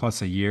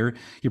plus a year.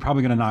 You're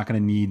probably not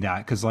going to need that,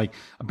 because like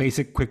a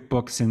basic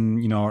QuickBooks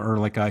and or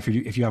like if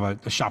you have a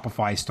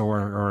Shopify store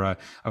or a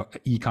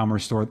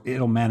e-commerce store,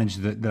 it'll manage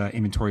the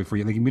inventory for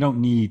you. Like, we don't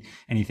need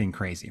anything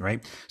crazy,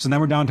 right? So then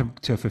we're down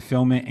to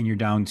fulfillment, and you're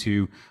down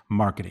to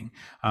marketing,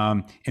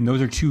 and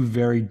those are two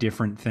very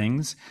different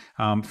things.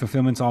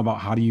 Fulfillment's all about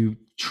how do you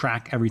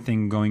track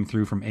everything going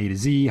through from A to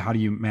Z? How do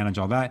you manage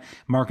all that?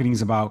 Marketing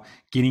is about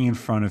getting in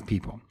front of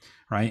people,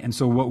 right? And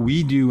so what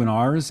we do in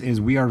ours is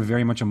we are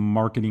very much a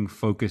marketing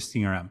focused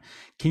CRM.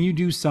 Can you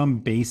do some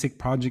basic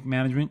project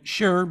management?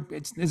 Sure.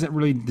 Is it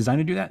really designed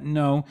to do that?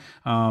 No,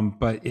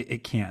 but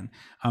it can.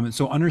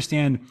 So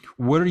understand,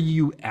 what are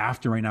you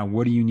after right now?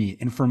 What do you need?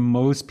 And for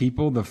most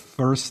people, the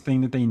first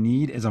thing that they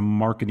need is a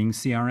marketing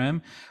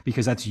CRM,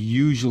 because that's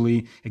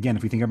usually, again,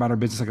 if we think about our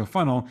business like a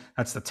funnel,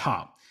 that's the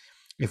top.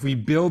 If we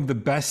build the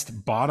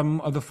best bottom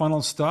of the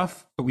funnel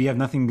stuff, but we have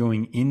nothing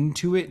going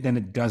into it, then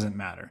it doesn't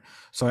matter.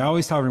 So I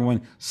always tell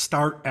everyone,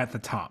 start at the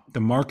top.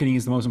 The marketing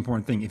is the most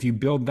important thing. If you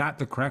build that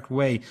the correct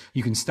way,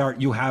 you can start,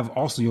 you'll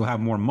have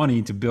more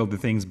money to build the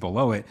things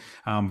below it,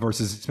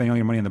 versus spending all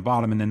your money on the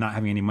bottom and then not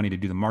having any money to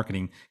do the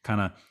marketing.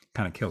 Kind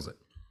of kills it.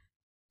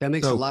 That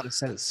makes a lot of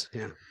sense.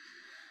 Yeah.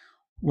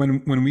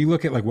 when we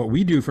look at like what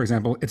we do, for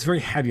example, it's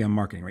very heavy on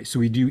marketing, right? So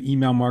we do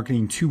email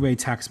marketing, two-way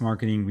text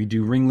marketing. We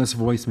do ringless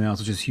voicemails,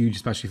 which is huge,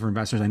 especially for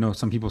investors. I know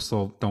some people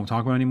still don't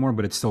talk about it anymore,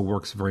 but it still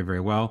works very, very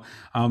well.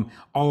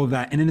 All of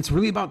that. And then it's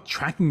really about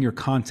tracking your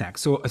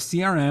contacts. So a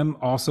CRM,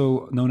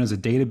 also known as a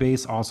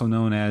database, also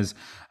known as,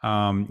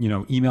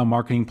 email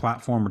marketing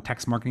platform or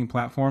text marketing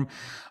platform.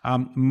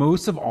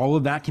 Most of all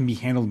of that can be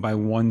handled by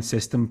one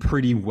system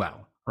pretty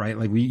well. Right,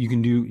 like you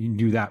can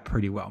do that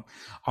pretty well.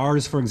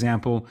 Ours, for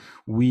example,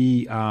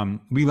 we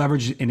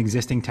leverage an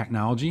existing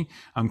technology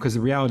because the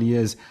reality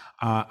is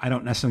I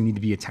don't necessarily need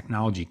to be a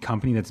technology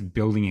company that's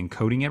building and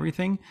coding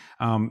everything.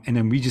 And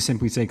then we just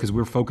simply say, because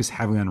we're focused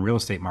heavily on the real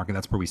estate market,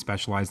 that's where we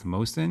specialize the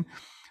most in.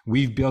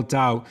 We've built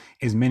out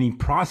as many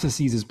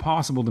processes as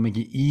possible to make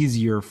it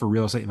easier for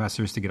real estate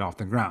investors to get off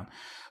the ground.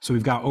 So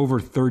we've got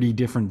over 30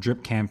 different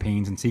drip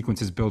campaigns and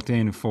sequences built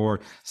in for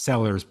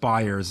sellers,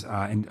 buyers,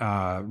 and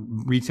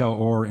retail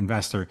or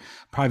investor,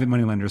 private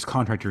money lenders,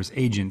 contractors,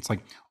 agents, like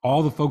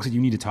all the folks that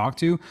you need to talk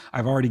to.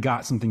 I've already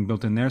got something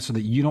built in there so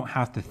that you don't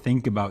have to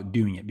think about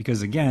doing it.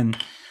 Because again,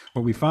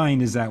 what we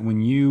find is that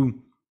when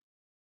you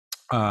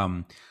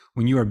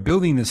are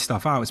building this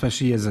stuff out,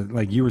 especially as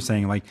like you were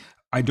saying, like,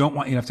 I don't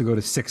want you to have to go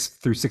to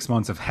 6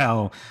 months of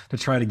hell to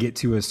try to get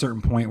to a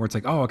certain point where it's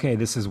like, oh, okay,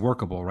 this is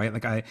workable, right?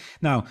 Like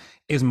now,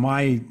 is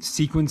my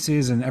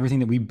sequences and everything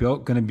that we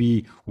built going to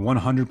be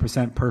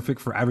 100% perfect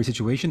for every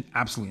situation?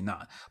 Absolutely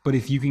not. But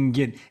if you can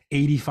get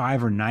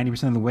 85 or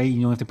 90% of the way, you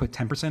only have to put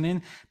 10%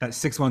 in, that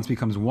 6 months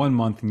becomes 1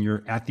 month and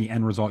you're at the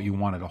end result you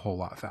wanted a whole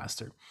lot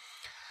faster.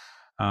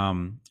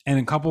 And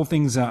a couple of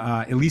things,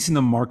 at least in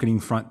the marketing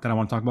front that I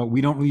want to talk about,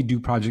 we don't really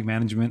do project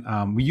management.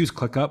 We use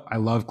ClickUp. I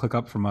love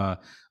ClickUp from a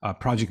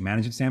project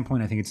management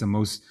standpoint. I think it's the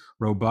most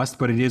robust,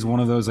 but it is one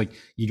of those, like,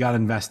 you got to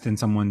invest in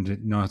someone to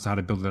know how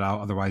to build it out.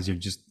 Otherwise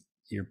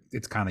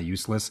it's kind of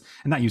useless,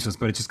 and not useless,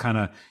 but it's just kind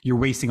of, you're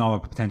wasting all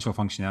the potential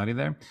functionality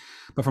there.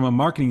 But from a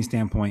marketing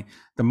standpoint,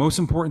 the most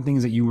important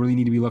things that you really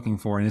need to be looking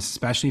for, and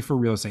especially for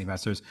real estate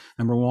investors,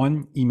 number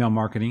one, email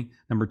marketing.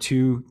 Number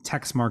two,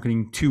 text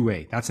marketing,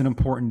 two-way. That's an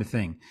important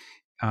thing.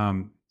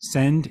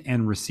 Send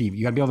and receive.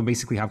 You got to be able to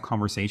basically have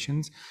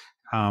conversations.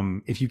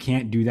 If you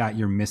can't do that,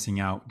 you're missing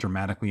out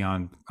dramatically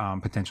on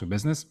potential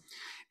business.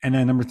 And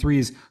then number three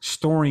is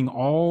storing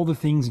all the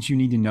things that you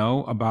need to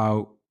know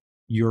about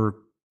your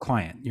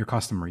client, your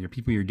customer, your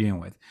people you're dealing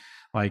with.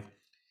 Like,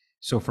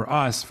 so for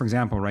us, for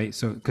example, right?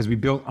 So, because we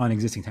built on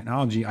existing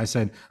technology, I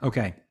said,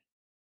 okay,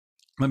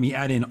 let me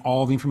add in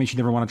all the information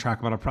you ever want to track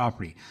about a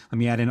property. Let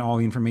me add in all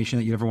the information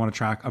that you ever want to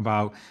track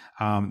about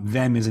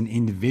them as an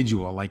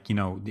individual, like,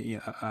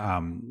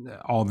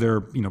 all their,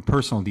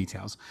 personal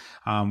details.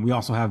 We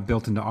also have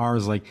built into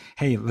ours, like,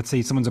 hey, let's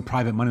say someone's a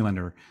private money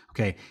lender.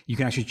 Okay, you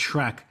can actually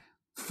track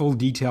full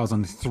details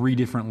on 3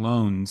 different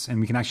loans, and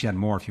we can actually add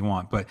more if you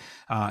want. But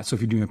so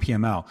if you're doing a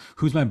PML,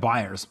 who's my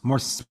buyers? More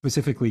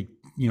specifically,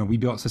 we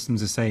built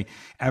systems to say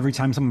every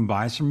time someone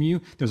buys from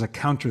you, there's a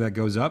counter that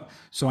goes up.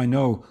 So I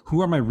know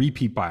who are my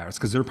repeat buyers,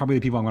 because they're probably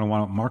the people I'm going to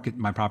want to market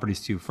my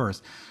properties to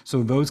first.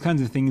 So those kinds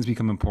of things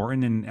become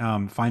important,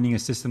 and finding a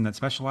system that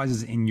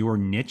specializes in your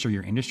niche or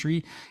your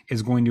industry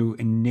is going to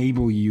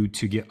enable you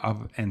to get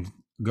up and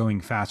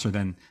going faster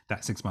than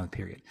that 6 month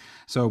period.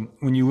 So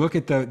when you look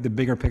at the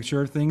bigger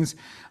picture of things,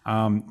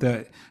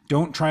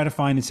 don't try to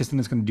find a system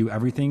that's going to do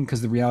everything,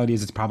 because the reality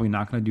is it's probably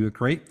not going to do it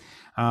great.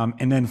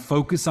 And then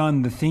focus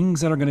on the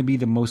things that are going to be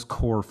the most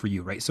core for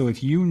you, right? So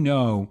if you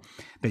know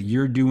that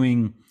you're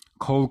doing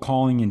cold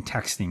calling and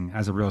texting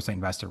as a real estate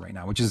investor right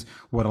now, which is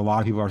what a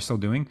lot of people are still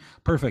doing,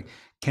 perfect.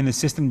 Can the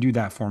system do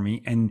that for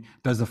me? And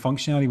does the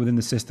functionality within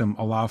the system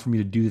allow for me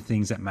to do the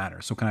things that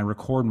matter? So can I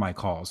record my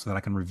calls so that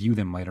I can review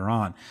them later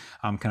on?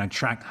 Can I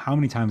track how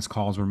many times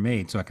calls were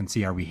made so I can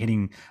see, are we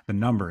hitting the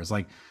numbers?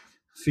 Like,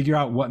 figure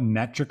out what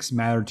metrics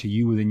matter to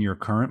you within your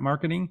current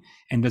marketing.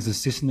 And does the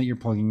system that you're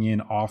plugging in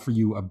offer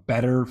you a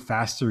better,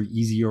 faster,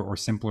 easier, or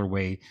simpler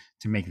way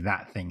to make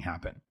that thing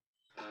happen?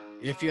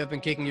 If you have been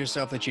kicking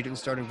yourself that you didn't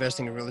start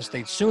investing in real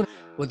estate sooner,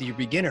 whether you're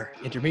beginner,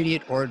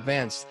 intermediate, or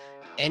advanced,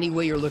 any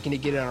way you're looking to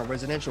get it on a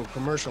residential,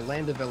 commercial,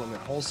 land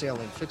development,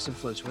 wholesaling, fix and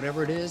flips,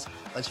 whatever it is,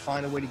 let's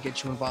find a way to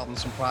get you involved in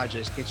some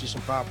projects, get you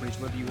some properties,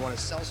 whether you want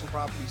to sell some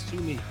properties to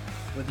me,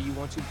 whether you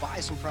want to buy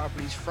some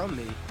properties from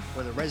me,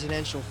 whether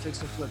residential,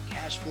 fix and flip,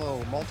 cash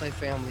flow,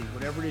 multifamily,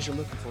 whatever it is you're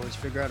looking for, let's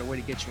figure out a way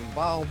to get you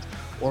involved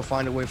or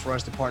find a way for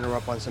us to partner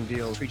up on some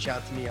deals. Reach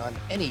out to me on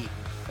any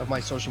of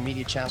my social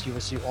media channels. You will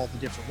see all the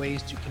different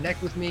ways to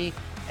connect with me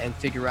and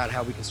figure out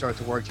how we can start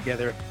to work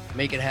together,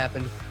 make it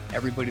happen.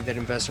 Everybody that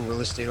invests in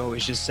real estate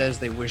always just says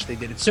they wish they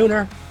did it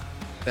sooner.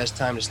 Best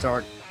time to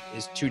start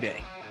is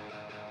today.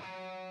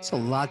 That's a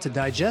lot to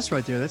digest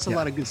right there. That's a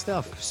lot of good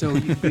stuff. So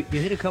you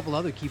hit a couple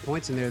other key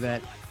points in there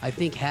that I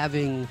think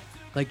having,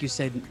 like you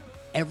said,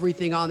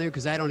 everything on there,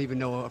 because I don't even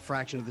know a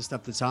fraction of the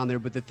stuff that's on there,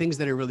 but the things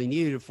that I really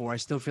needed it for, I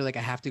still feel like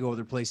I have to go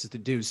other places to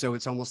do. So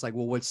it's almost like,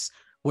 well, what's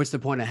the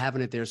point of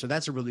having it there? So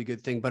that's a really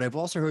good thing. But I've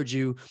also heard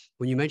you,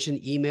 when you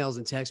mentioned emails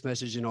and text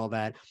message and all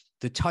that,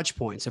 the touch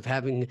points of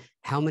having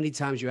how many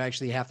times you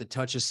actually have to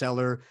touch a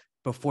seller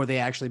before they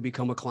actually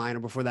become a client or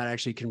before that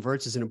actually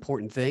converts is an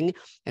important thing.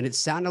 And it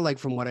sounded like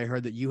from what I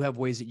heard that you have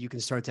ways that you can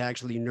start to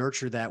actually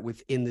nurture that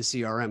within the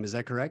CRM. Is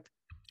that correct?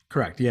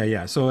 Correct. Yeah,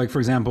 yeah. So, like for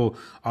example,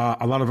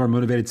 a lot of our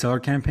motivated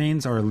seller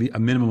campaigns are a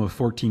minimum of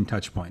 14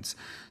 touch points.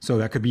 So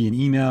that could be an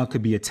email,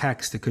 could be a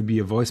text, it could be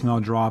a voicemail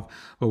drop,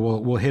 but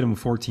we'll hit them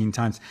 14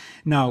 times.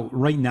 Now,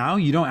 right now,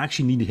 you don't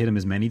actually need to hit them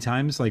as many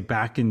times. Like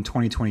back in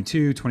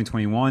 2022,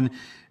 2021,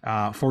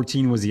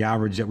 14 was the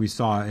average that we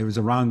saw. It was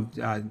around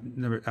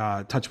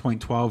touch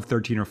point 12,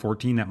 13, or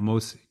 14 that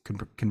most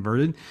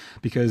converted,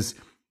 because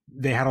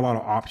they had a lot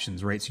of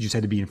options, right? So you just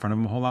had to be in front of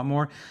them a whole lot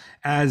more.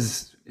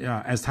 As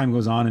time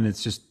goes on and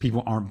it's just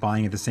people aren't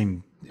buying at the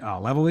same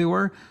level they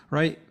were,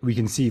 right? We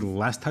can see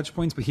less touch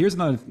points. But here's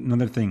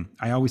another thing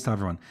I always tell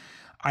everyone: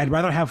 I'd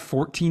rather have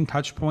 14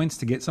 touch points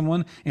to get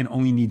someone and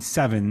only need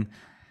 7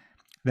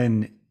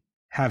 than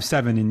have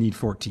 7 and need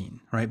 14,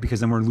 right?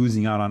 Because then we're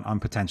losing out on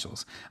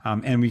potentials.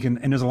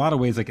 And there's a lot of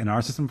ways, like in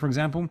our system, for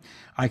example,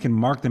 I can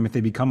mark them if they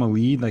become a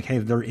lead, like, hey,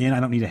 they're in, I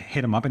don't need to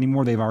hit them up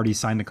anymore. They've already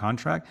signed a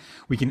contract.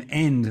 We can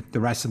end the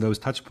rest of those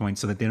touch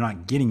points so that they're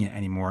not getting it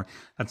anymore.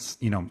 That's,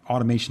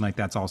 automation like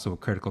that's also a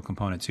critical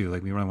component too.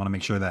 Like we really want to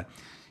make sure that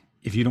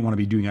if you don't want to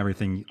be doing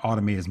everything,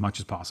 automate as much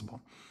as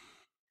possible.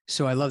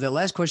 So I love that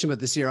last question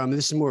about the CRM.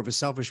 This is more of a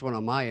selfish one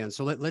on my end.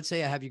 So let's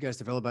say I have you guys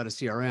develop out a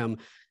CRM.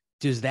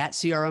 Does that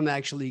CRM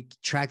actually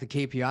track the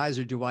KPIs,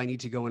 or do I need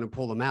to go in and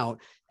pull them out?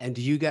 And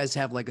do you guys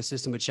have like a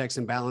system of checks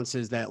and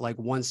balances that like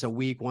once a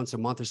week, once a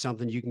month or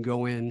something, you can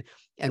go in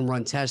and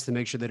run tests to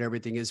make sure that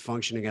everything is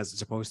functioning as it's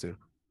supposed to?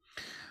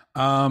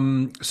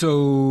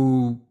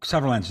 So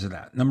several answers to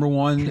that. Number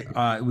one,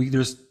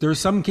 there's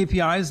some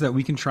KPIs that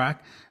we can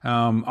track.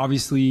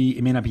 Obviously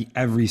it may not be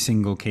every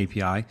single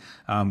KPI.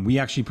 We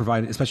actually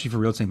provide, especially for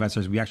real estate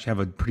investors, we actually have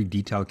a pretty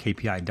detailed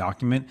KPI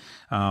document,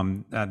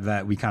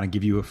 that we kind of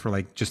give you for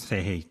like, just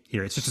say, hey,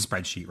 here, it's just a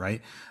spreadsheet,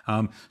 right?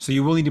 So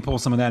you will need to pull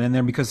some of that in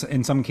there, because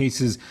in some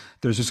cases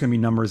there's just going to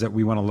be numbers that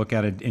we want to look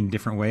at it in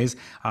different ways.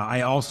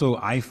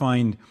 I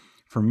find,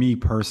 for me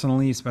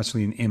personally,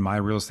 especially in my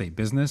real estate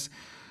business,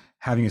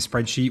 having a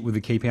spreadsheet with the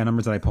KPI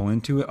numbers that I pull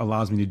into it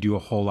allows me to do a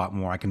whole lot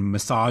more. I can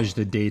massage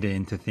the data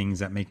into things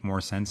that make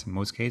more sense in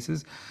most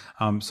cases.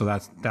 So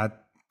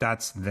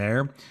that's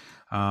there.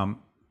 What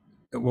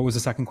was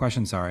the second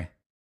question? Sorry.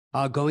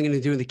 Going in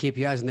and doing the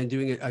KPIs and then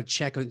doing a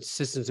check on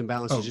systems and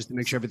balances just to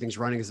make sure everything's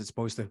running as it's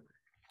supposed to.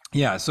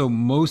 Yeah. So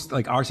most,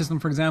 like our system,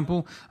 for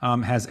example,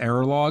 has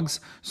error logs.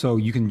 So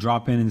you can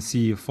drop in and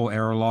see a full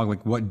error log,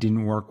 like what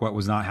didn't work, what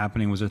was not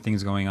happening, was there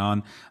things going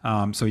on.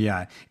 So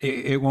yeah,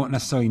 it won't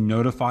necessarily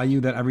notify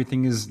you that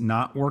everything is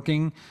not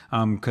working,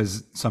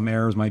 because some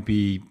errors might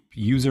be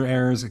user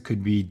errors. It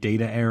could be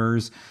data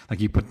errors, like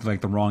you put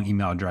like the wrong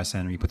email address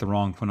in, or you put the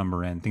wrong phone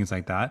number in, things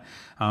like that.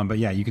 But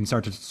yeah, you can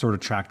start to sort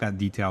of track that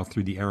detail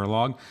through the error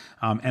log.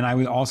 And I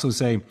would also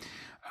say,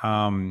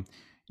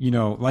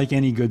 like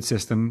any good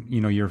system,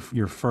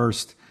 your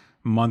first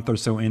month or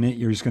so in it,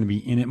 you're just going to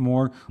be in it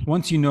more.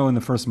 Once in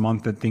the first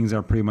month that things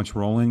are pretty much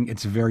rolling,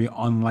 it's very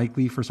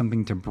unlikely for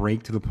something to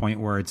break to the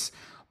point where it's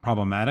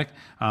problematic.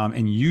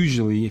 And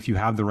usually if you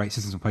have the right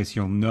systems in place,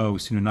 you'll know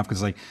soon enough,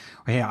 because like,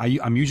 hey,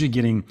 I'm usually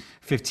getting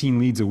 15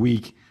 leads a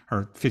week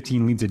or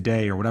 15 leads a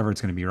day or whatever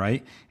it's going to be,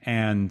 right?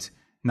 And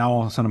now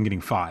all of a sudden I'm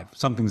getting 5.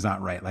 Something's not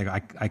right. Like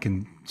I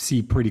can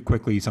see pretty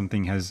quickly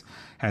something has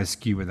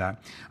skewed with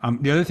that.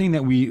 The other thing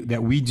that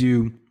we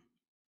do,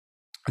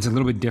 it's a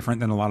little bit different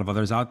than a lot of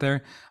others out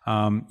there.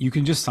 You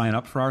can just sign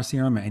up for our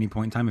CRM at any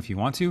point in time if you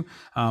want to.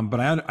 But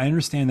I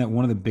understand that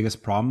one of the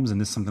biggest problems, and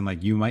this is something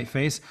like you might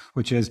face,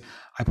 which is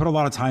I put a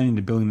lot of time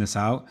into building this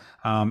out.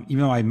 Even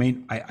though I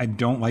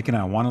don't like it and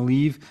I want to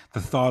leave,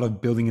 the thought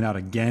of building it out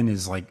again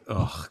is like,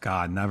 oh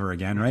God, never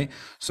again, right?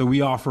 So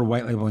we offer a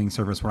white labeling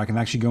service where I can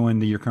actually go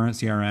into your current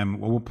CRM,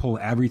 we'll pull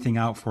everything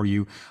out for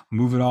you,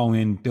 move it all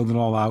in, build it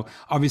all out,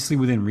 obviously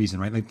within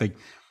reason, right? Like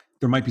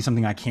there might be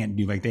something I can't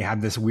do. Like they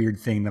have this weird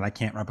thing that I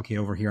can't replicate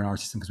over here in our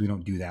system because we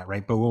don't do that,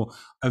 right? But we'll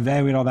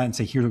evaluate all that and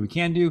say, here's what we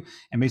can do,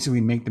 and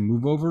basically make the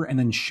move over, and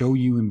then show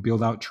you and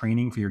build out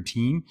training for your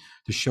team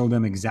to show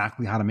them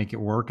exactly how to make it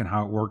work and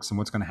how it works and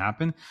what's going to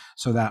happen,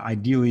 so that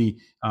ideally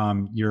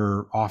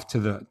you're off to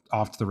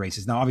the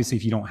races. Now, obviously,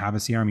 if you don't have a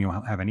CRM, you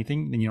don't have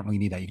anything, then you don't really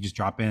need that. You can just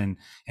drop in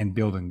and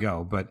build and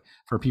go. But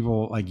for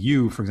people like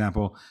you, for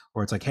example,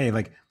 where it's like, hey,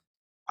 like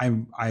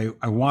I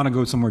want to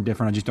go somewhere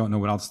different, I just don't know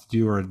what else to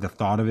do, or the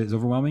thought of it is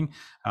overwhelming.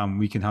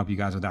 We can help you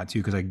guys with that too,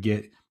 because I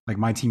get, like,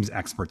 my team's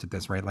experts at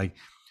this, right? Like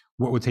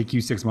what would take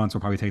you 6 months will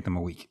probably take them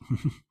a week.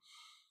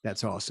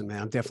 That's awesome, man.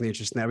 I'm definitely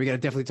interested in that. We got to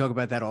definitely talk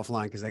about that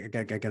offline, because I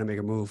got to make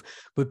a move.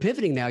 But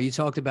pivoting now, you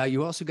talked about,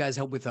 you also guys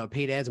help with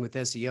paid ads and with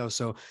SEO.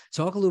 So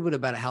talk a little bit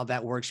about how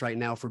that works right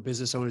now for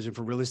business owners and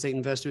for real estate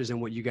investors,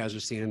 and what you guys are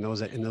seeing in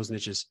those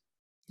niches.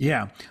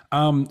 Yeah.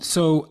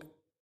 So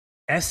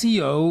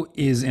SEO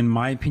is, in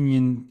my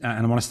opinion,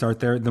 and I want to start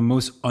there, the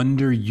most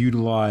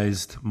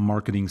underutilized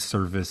marketing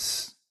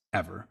service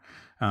ever.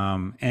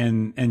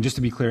 And just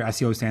to be clear,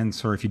 SEO stands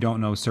for, if you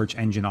don't know, search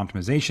engine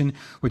optimization,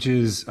 which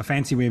is a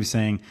fancy way of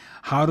saying,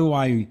 how do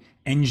I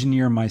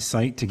engineer my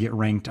site to get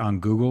ranked on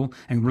Google?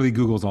 And really,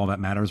 Google's all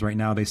that matters right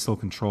now. They still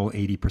control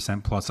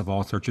 80% plus of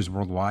all searches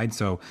worldwide.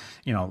 So,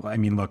 I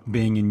mean, look,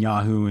 Bing and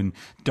Yahoo and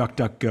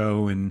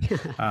DuckDuckGo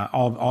and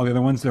all the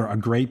other ones, they're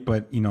great,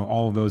 but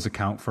all of those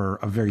account for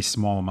a very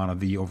small amount of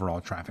the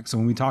overall traffic. So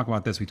when we talk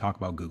about this, we talk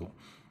about Google.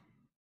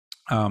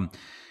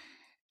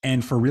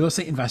 And for real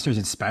estate investors,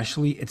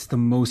 especially, it's the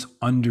most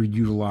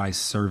underutilized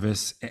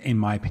service, in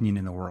my opinion,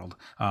 in the world,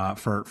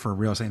 for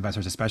real estate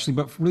investors, especially,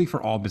 but really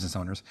for all business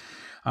owners.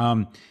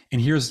 And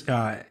here's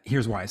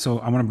why. So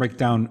I want to break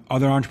down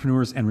other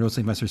entrepreneurs and real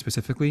estate investors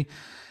specifically.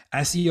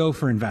 SEO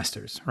for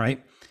investors,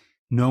 right?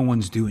 No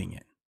one's doing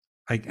it.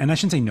 And I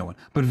shouldn't say no one,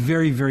 but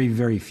very, very,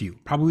 very few.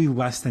 Probably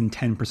less than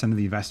 10% of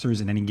the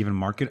investors in any given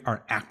market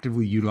are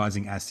actively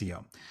utilizing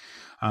SEO.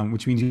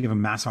 Which means you have a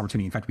massive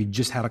opportunity. In fact, we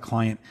just had a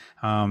client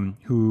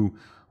who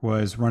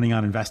was running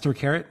on Investor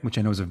Carrot, which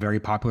I know is a very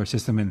popular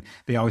system, and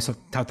they always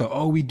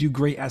tout we do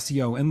great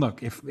SEO. And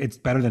look, if it's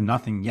better than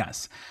nothing,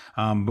 yes.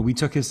 But we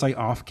took his site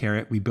off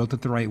Carrot, we built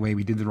it the right way,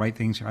 we did the right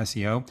things for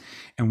SEO,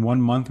 and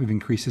 1 month we've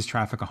increased his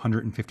traffic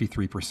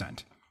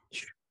 153%.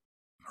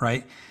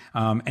 Right?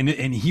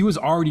 And he was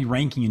already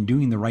ranking and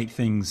doing the right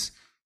things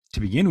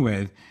to begin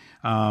with.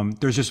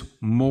 There's just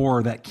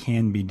more that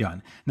can be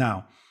done.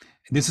 Now,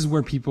 this is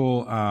where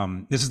people,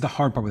 this is the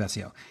hard part with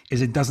SEO,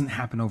 is it doesn't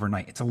happen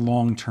overnight. It's a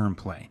long-term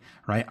play,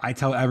 right? I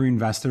tell every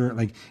investor,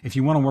 if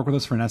you want to work with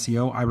us for an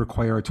SEO, I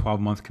require a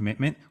 12-month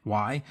commitment.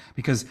 Why?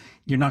 Because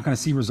you're not going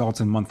to see results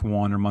in month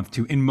 1 or month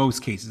 2 in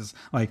most cases.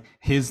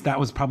 That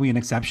was probably an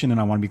exception. And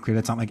I want to be clear.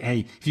 That's not like,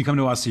 hey, if you come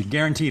to us, you're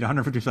guaranteed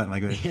 150%.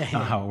 That's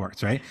not how it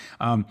works, right?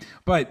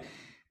 But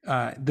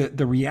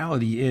the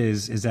reality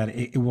is that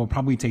it will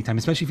probably take time,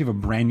 especially if you have a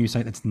brand new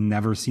site that's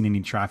never seen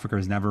any traffic or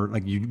is never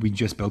we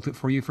just built it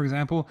for you, for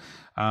example.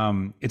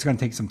 It's going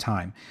to take some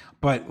time,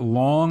 but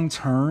long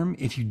term,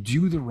 if you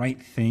do the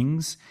right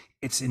things,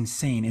 it's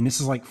insane. And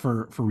this is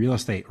for real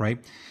estate, right?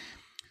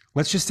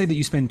 Let's just say that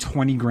you spend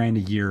 20 grand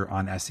a year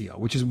on SEO,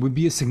 which would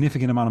be a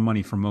significant amount of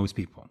money for most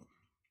people,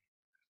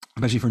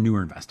 especially for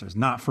newer investors,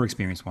 not for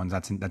experienced ones.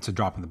 That's a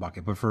drop in the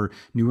bucket, but for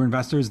newer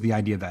investors, the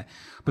idea of that.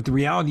 But the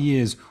reality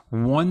is,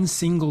 one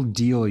single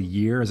deal a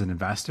year as an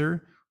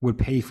investor would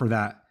pay for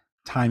that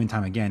time and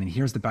time again. And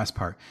here's the best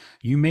part.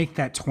 You make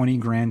that 20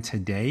 grand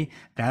today,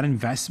 that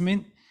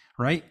investment,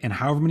 right? And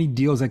however many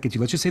deals that gets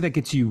you, let's just say that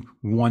gets you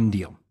one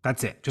deal.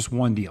 That's it, just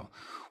one deal.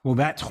 Well,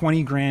 that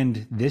 20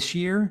 grand this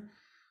year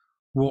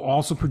will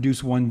also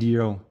produce one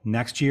deal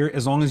next year,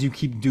 as long as you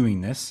keep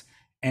doing this,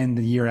 and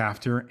the year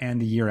after, and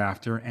the year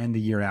after, and the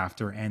year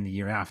after, and the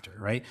year after,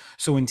 right?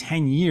 So in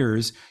 10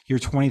 years, your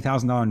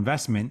 $20,000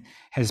 investment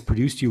has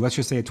produced you, let's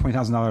just say a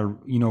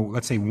 $20,000,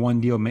 let's say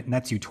one deal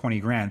nets you 20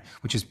 grand,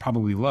 which is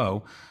probably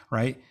low,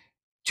 right?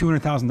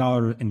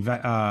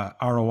 $200,000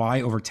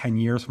 ROI over 10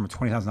 years from a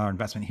 $20,000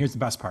 investment. Here's the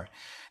best part.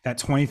 That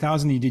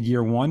 20,000 you did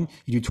year 1,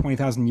 you do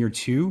 20,000 year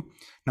 2,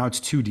 now it's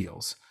 2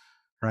 deals,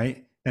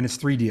 right? Then it's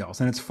 3 deals,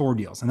 then it's 4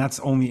 deals. And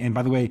and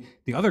by the way,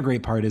 the other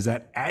great part is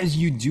that as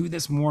you do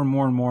this more and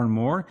more and more and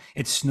more,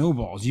 it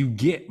snowballs. You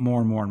get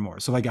more and more and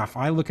more. So if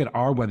I look at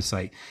our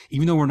website,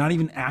 even though we're not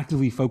even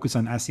actively focused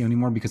on SEO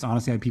anymore, because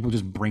honestly, people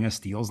just bring us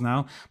deals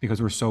now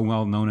because we're so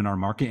well known in our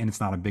market and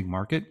it's not a big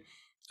market.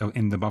 So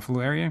in the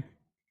Buffalo area,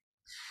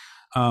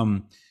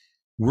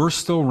 we're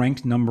still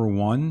ranked number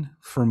 1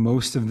 for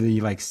most of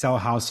the sell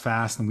house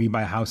fast and we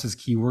buy houses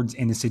keywords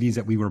in the cities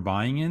that we were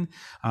buying in.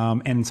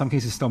 And in some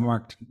cases still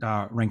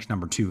ranked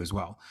number 2 as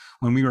well.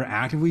 When we were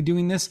actively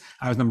doing this,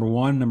 I was number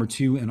 1, number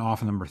 2, and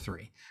often number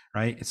 3,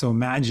 right? So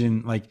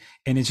imagine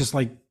and it's just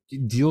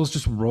deals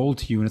just roll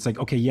to you. And it's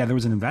okay, yeah, there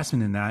was an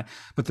investment in that.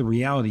 But the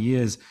reality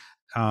is,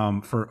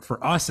 for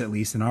us, at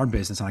least in our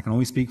business, and I can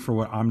only speak for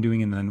what I'm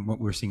doing and then what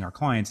we're seeing our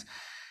clients,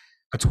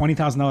 a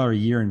 $20,000 a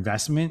year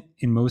investment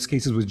in most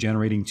cases was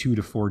generating 2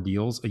 to 4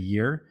 deals a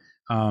year.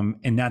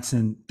 And that's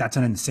an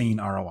insane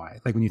ROI.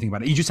 When you think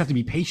about it, you just have to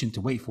be patient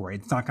to wait for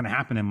it. It's not going to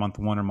happen in month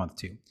 1 or month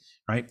 2,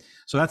 right?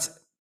 So that's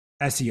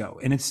SEO.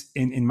 And it's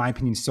in my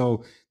opinion,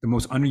 so the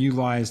most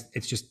underutilized. It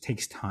just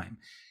takes time.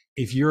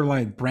 If you're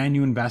brand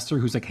new investor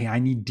who's hey, I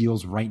need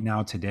deals right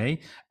now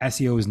today,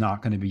 SEO is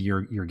not going to be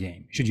your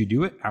game. Should you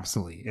do it?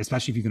 Absolutely.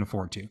 Especially if you can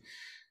afford to.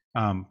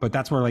 But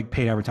that's where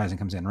paid advertising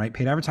comes in, right?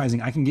 Paid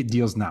advertising, I can get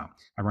deals now.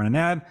 I run an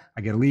ad,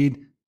 I get a lead,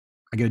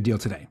 I get a deal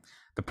today.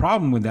 The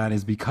problem with that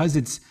is because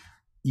it's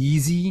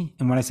easy,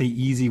 and when I say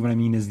easy, what I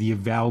mean is the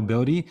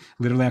availability.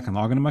 Literally, I can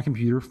log into my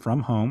computer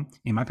from home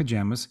in my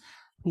pajamas,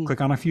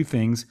 click on a few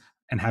things,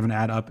 and have an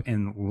ad up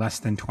in less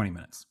than 20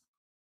 minutes.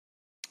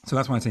 So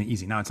that's why I say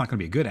easy. Now, it's not going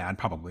to be a good ad,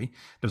 probably.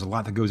 There's a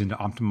lot that goes into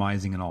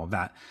optimizing and all of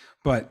that.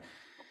 But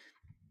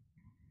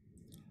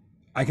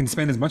I can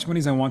spend as much money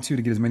as I want to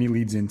get as many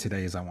leads in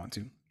today as I want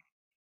to.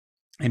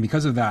 And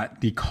because of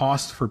that, the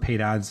cost for paid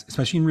ads,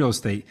 especially in real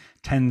estate,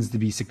 tends to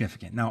be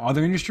significant. Now,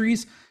 other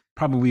industries,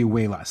 probably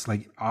way less.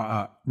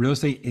 Real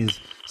estate is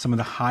some of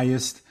the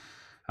highest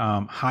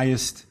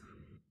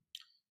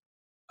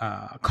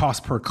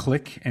cost per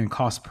click and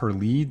cost per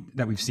lead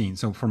that we've seen.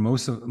 So for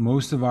most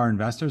of our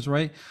investors,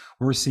 right,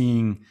 we're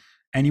seeing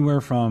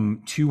anywhere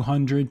from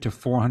 $200 to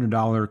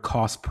 $400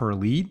 cost per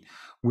lead,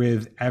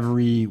 with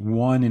every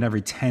 1 in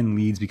every 10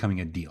 leads becoming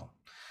a deal,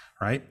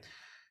 right?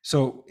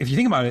 So if you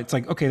think about it, it's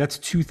like, okay, that's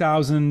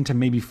 $2,000 to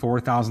maybe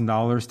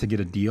 $4,000 to get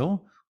a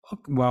deal.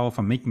 Well, if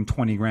I'm making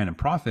 20 grand in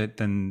profit,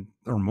 then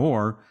or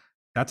more,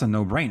 that's a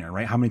no-brainer,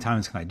 right? How many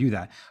times can I do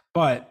that?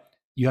 But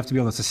you have to be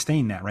able to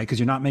sustain that, right? Because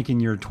you're not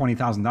making your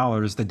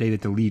 $20,000 the day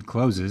that the lead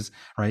closes,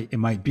 right? It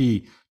might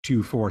be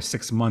 2, 4,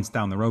 6 months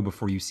down the road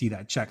before you see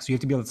that check. So you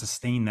have to be able to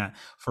sustain that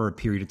for a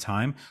period of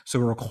time. So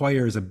it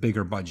requires a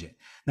bigger budget.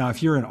 Now,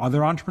 if you're an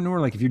other entrepreneur,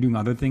 like if you're doing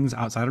other things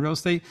outside of real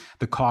estate,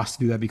 the cost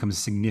to do that becomes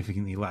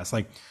significantly less.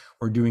 Like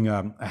we're doing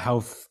a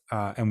health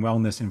and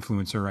wellness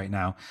influencer right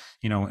now,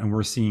 and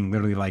we're seeing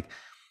literally like,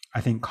 I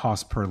think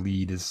cost per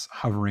lead is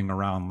hovering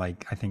around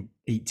like, I think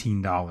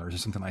 $18 or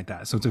something like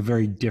that. So it's a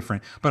very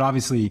different, but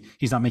obviously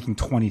he's not making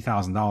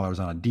 $20,000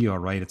 on a deal,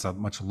 right? It's a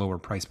much lower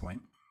price point.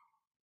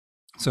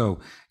 So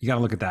you got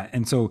to look at that.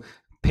 And so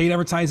paid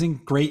advertising,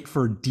 great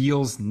for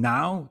deals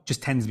now,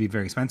 just tends to be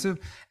very expensive.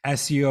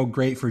 SEO,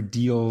 great for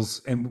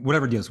deals and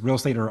whatever deals, real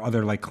estate or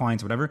other like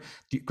clients, whatever,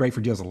 great for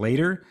deals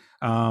later.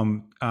 A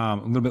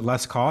little bit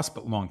less cost,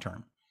 but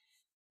long-term.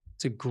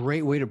 It's a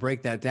great way to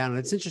break that down. And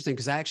it's interesting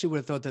because I actually would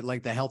have thought that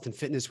like the health and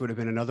fitness would have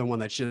been another one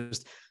that's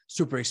just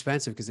super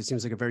expensive because it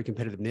seems like a very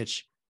competitive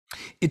niche.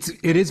 It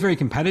is very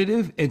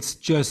competitive. It's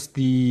just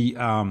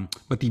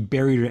but the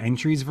barrier to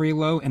entry is very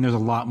low, and there's a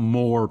lot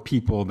more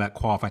people that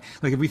qualify.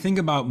 Like if we think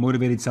about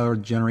motivated seller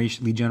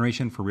generation, lead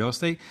generation for real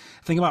estate,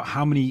 think about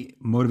how many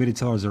motivated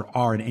sellers there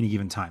are at any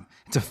given time.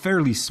 It's a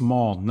fairly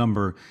small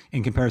number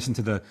in comparison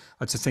to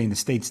let's just say in the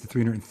States, the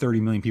 330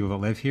 million people that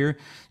live here.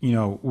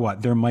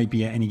 There might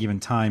be at any given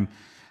time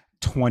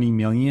 20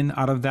 million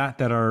out of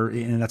that are,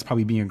 and that's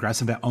probably being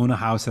aggressive, that own a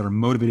house that are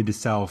motivated to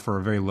sell for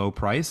a very low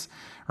price,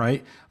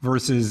 right?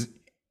 Versus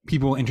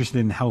people interested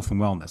in health and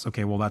wellness.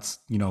 Okay, well, that's,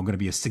 going to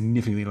be a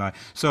significantly large.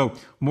 So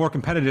more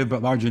competitive,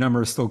 but larger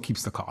numbers still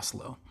keeps the cost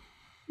low.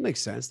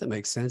 Makes sense. That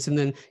makes sense. And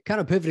then kind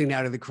of pivoting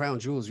now to the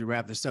crown jewels, we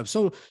wrap this up.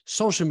 So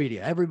social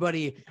media,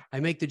 everybody, I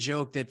make the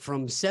joke that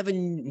from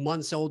 7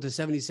 months old to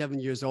 77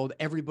 years old,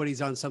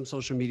 everybody's on some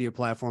social media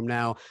platform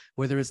now,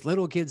 whether it's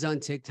little kids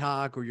on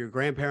TikTok or your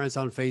grandparents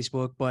on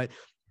Facebook, but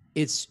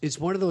it's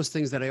one of those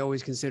things that I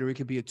always consider it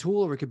could be a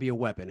tool or it could be a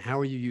weapon. How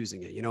are you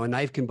using it? A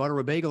knife can butter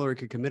a bagel or it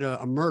could commit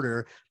a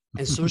murder.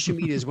 And social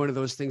media is one of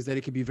those things that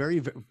it could be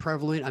very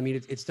prevalent. I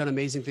mean, it's done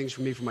amazing things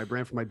for me, for my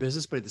brand, for my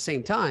business, but at the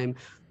same time,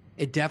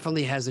 it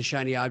definitely has the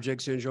shiny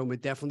object syndrome.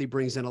 It definitely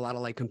brings in a lot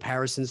of like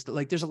comparisons.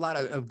 Like there's a lot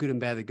of good and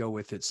bad that go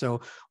with it. So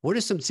what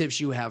are some tips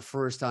you have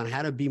first on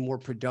how to be more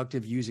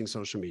productive using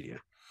social media?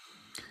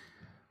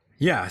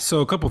 Yeah. So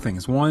a couple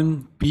things.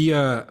 One, be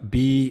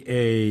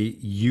a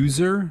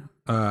user,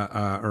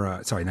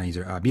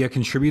 be a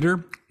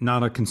contributor,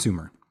 not a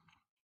consumer.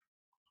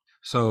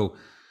 So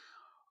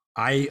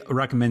I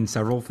recommend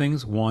several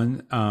things.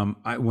 One,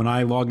 when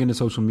I log into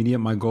social media,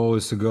 my goal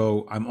is to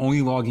go, I'm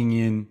only logging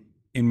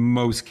in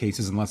most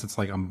cases, unless it's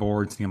like I'm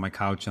bored sitting on my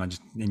couch and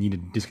I need to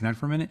disconnect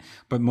for a minute.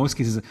 But most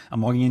cases,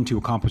 I'm logging in to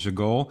accomplish a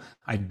goal.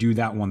 I do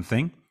that one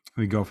thing.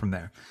 We go from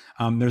there.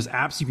 There's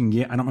apps you can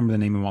get. I don't remember the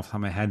name of them off the top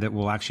of my head that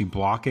will actually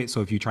block it. So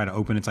if you try to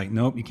open, it's like,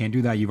 nope, you can't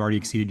do that. You've already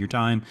exceeded your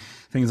time.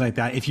 Things like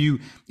that. If you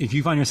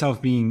find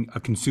yourself being a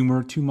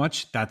consumer too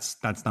much, that's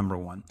number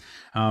one.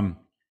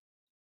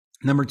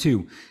 Number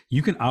two,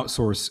 you can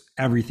outsource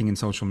everything in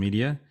social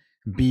media.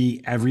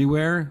 Be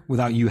everywhere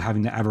without you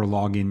having to ever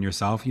log in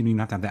yourself. You don't even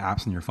have to have the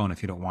apps on your phone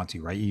if you don't want to,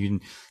 right? You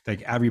can,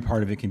 like, every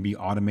part of it can be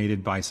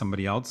automated by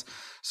somebody else.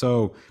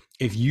 So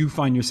if you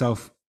find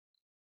yourself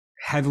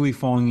heavily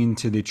falling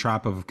into the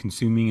trap of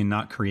consuming and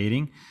not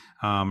creating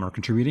or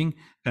contributing,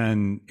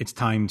 then it's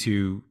time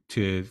to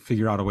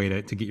figure out a way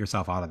to get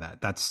yourself out of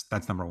that.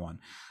 That's number one.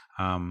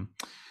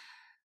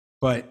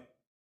 But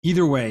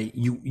either way,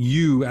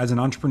 you as an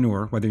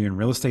entrepreneur, whether you're in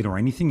real estate or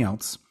anything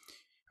else,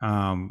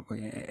 I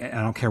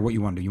don't care what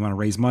you want to do. You want to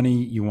raise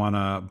money, you want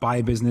to buy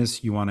a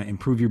business, you want to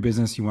improve your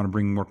business, you want to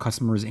bring more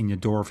customers in your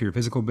door for your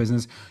physical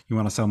business, you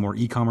want to sell more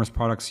e-commerce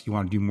products, you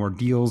want to do more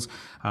deals,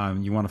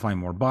 you want to find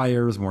more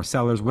buyers, more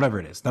sellers, whatever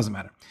it is, doesn't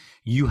matter.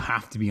 You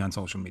have to be on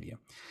social media.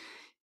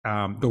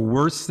 The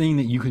worst thing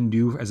that you can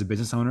do as a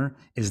business owner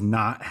is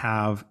not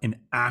have an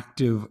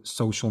active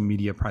social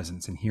media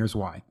presence. And here's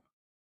why.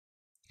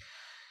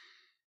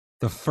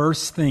 The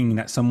first thing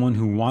that someone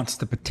who wants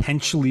to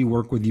potentially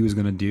work with you is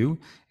going to do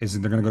is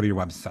they're going to go to your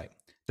website.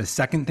 The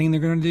second thing they're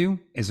going to do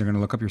is they're going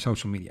to look up your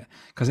social media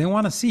because they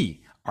want to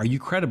see, are you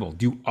credible?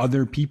 Do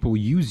other people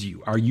use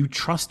you? Are you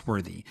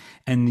trustworthy?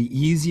 And the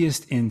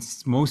easiest and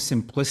most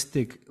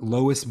simplistic,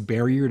 lowest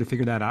barrier to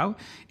figure that out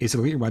is to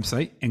look at your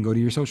website and go to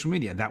your social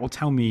media. That will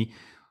tell me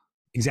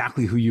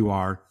exactly who you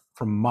are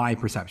from my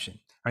perception,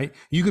 right?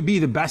 You could be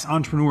the best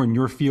entrepreneur in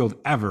your field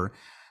ever,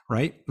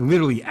 right?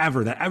 Literally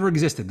ever, that ever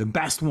existed, the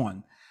best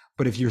one.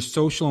 But if your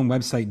social and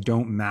website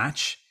don't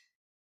match,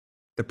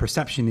 the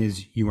perception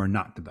is you are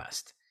not the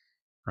best,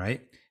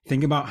 right?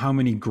 Think about how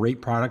many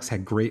great products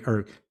had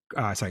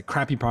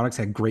crappy products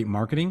had great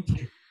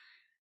marketing,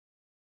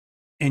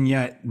 and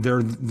yet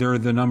they're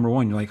the number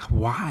one. You're like,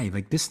 why?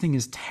 Like, this thing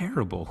is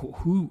terrible.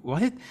 Who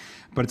what?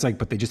 But it's like,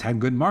 but they just had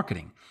good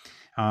marketing.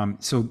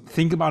 So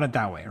think about it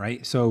that way,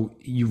 right? So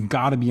you've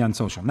got to be on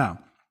social. Now,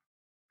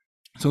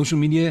 social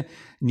media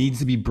needs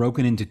to be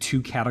broken into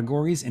two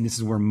categories, and this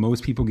is where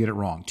most people get it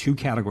wrong. Two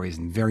categories,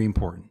 and very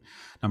important.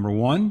 Number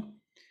one,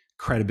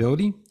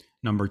 credibility.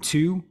 Number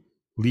two,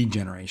 lead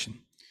generation.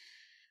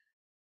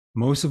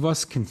 Most of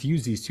us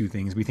confuse these two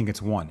things. We think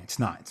it's one. It's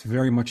not. It's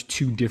very much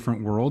two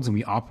different worlds, and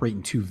we operate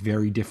in two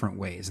very different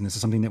ways. And this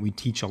is something that we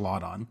teach a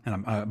lot on.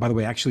 And by the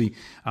way, actually,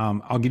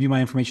 I'll give you my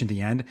information at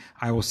the end.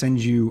 I will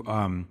send you.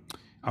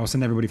 I will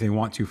send everybody, if they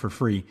want to, for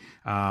free,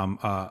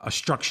 a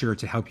structure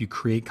to help you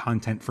create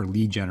content for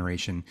lead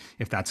generation,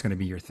 if that's going to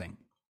be your thing.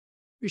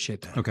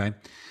 Appreciate that. Okay.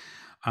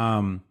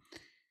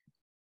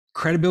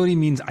 Credibility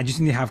means I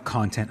just need to have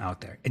content out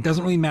there. It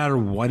doesn't really matter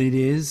what it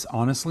is,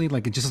 honestly.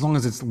 Like, it just, as long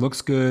as it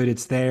looks good,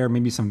 it's there.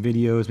 Maybe some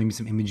videos, maybe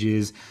some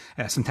images,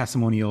 some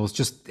testimonials.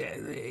 Just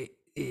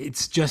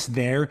it's just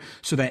there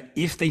so that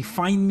if they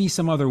find me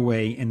some other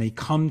way and they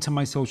come to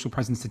my social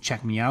presence to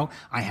check me out,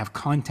 I have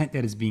content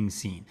that is being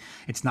seen.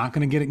 It's not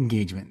going to get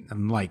engagement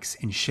and likes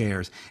and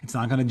shares. It's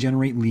not going to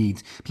generate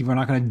leads. People are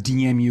not going to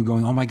DM you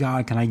going, oh my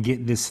God, can I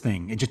get this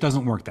thing? It just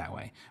doesn't work that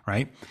way,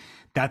 right?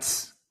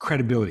 That's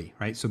credibility,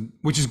 right? So,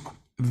 which is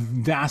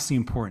vastly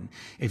important.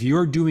 If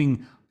you're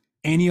doing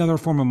any other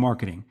form of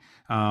marketing,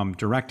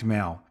 direct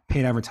mail,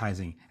 paid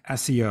advertising,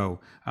 SEO,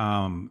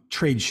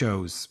 trade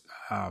shows,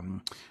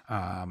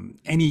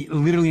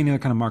 literally any other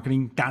kind of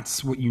marketing,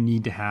 that's what you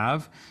need to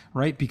have,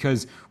 right?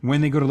 Because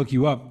when they go to look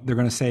you up, they're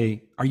going to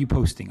say, are you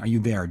posting? Are you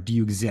there? Do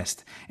you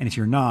exist? And if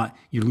you're not,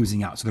 you're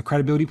losing out. So the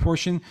credibility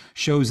portion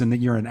shows them that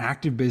you're an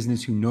active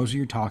business who knows what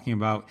you're talking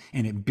about,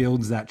 and it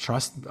builds that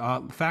trust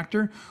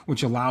factor,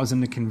 which allows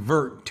them to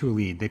convert to a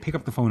lead. They pick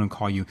up the phone and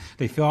call you.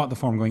 They fill out the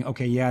form going,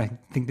 okay, yeah, I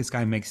think this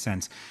guy makes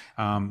sense.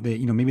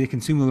 Maybe they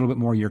consume a little bit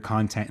more of your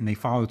content, and they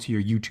follow to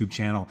your YouTube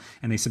channel,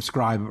 and they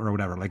subscribe or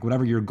whatever, like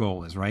whatever your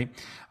goal is, right?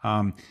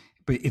 But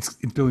it's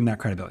building that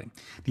credibility.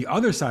 The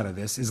other side of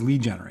this is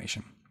lead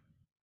generation.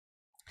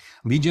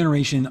 Lead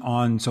generation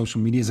on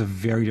social media is a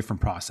very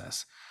different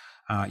process.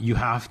 You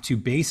have to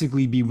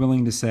basically be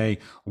willing to say,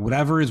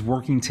 whatever is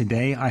working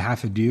today, I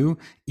have to do,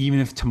 even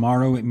if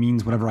tomorrow it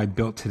means whatever I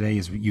built today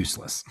is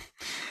useless.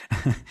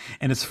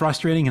 And it's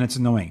frustrating and it's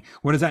annoying.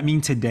 What does that mean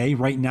today,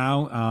 right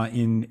now,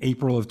 in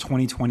April of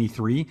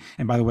 2023?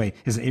 And by the way,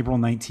 is it April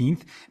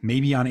 19th?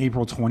 Maybe on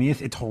April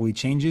 20th, it totally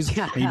changes.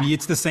 Maybe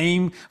it's the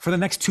same for the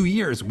next 2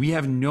 years. We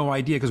have no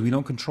idea because we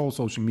don't control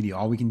social media.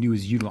 All we can do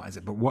is utilize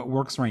it. But what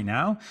works right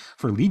now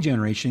for lead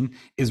generation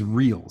is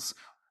Reels.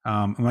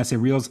 And when I say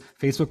Reels,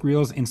 Facebook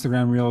Reels,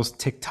 Instagram Reels,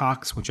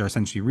 TikToks, which are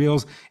essentially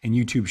Reels, and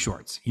YouTube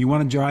Shorts. You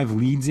want to drive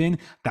leads in,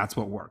 that's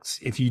what works.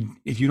 If you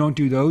don't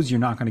do those, you're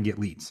not going to get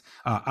leads,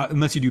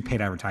 unless you do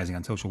paid advertising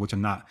on social, which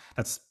I'm not.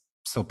 That's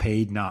still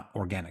paid, not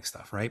organic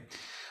stuff, right?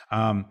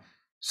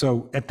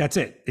 So that's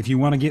it. If you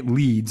want to get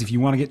leads, if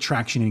you want to get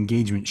traction,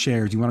 engagement,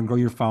 shares, you want to grow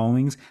your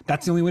followings,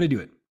 that's the only way to do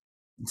it.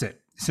 That's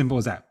it. Simple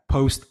as that.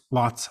 Post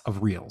lots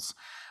of Reels.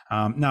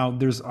 Now,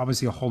 there's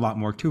obviously a whole lot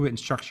more to it, and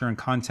structure and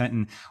content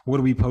and what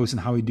do we post and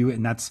how we do it.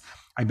 And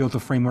I built a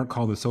framework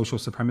called the Social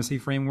Supremacy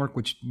Framework,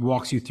 which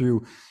walks you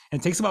through,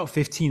 and it takes about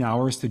 15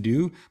 hours to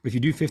do. But if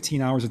you do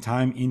 15 hours of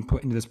time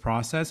input into this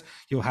process,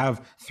 you'll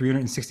have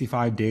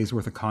 365 days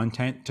worth of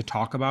content to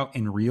talk about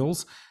in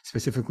Reels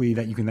specifically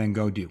that you can then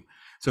go do.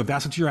 So if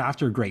that's what you're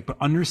after, great.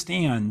 But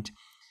understand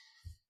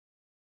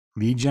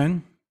lead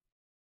gen,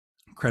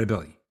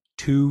 credibility,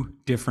 two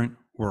different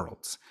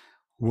worlds.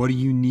 What do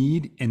you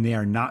need? And they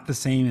are not the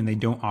same, and they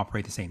don't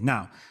operate the same.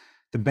 Now,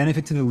 the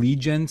benefit to the lead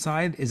gen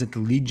side is that the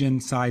lead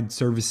gen side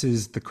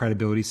services the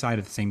credibility side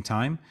at the same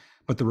time,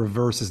 but the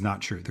reverse is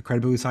not true. The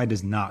credibility side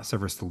does not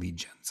service the lead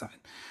gen side.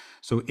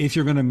 So if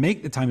you're going to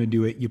make the time to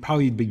do it, you'd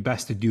probably be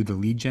best to do the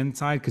lead gen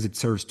side because it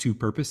serves two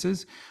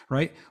purposes,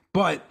 right?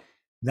 But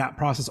that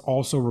process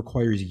also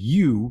requires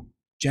you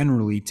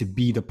generally to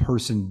be the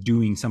person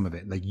doing some of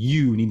it. Like,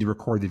 you need to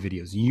record the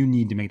videos. You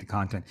need to make the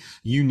content.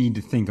 You need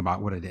to think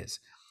about what it is.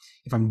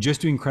 If I'm just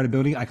doing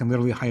credibility, I can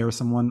literally hire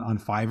someone on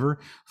Fiverr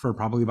for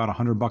probably about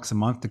 $100 a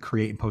month to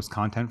create and post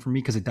content for me,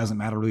 because it doesn't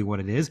matter really what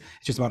it is.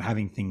 It's just about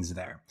having things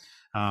there.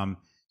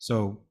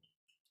 So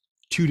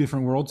two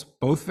different worlds,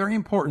 both very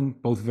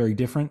important, both very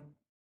different,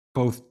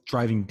 both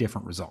driving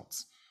different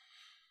results.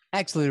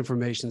 Excellent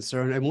information,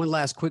 sir. And one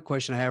last quick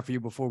question I have for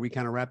you before we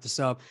kind of wrap this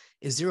up.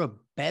 Is there a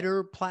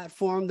better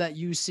platform that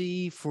you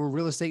see for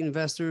real estate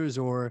investors,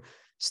 or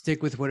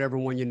stick with whatever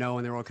one you know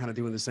and they're all kind of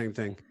doing the same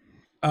thing?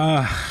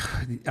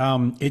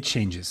 It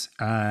changes.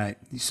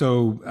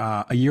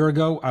 So a year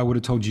ago, I would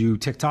have told you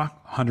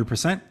TikTok,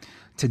 100%.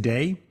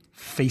 Today,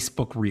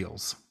 Facebook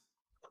Reels.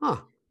 Huh.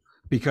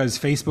 because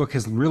Facebook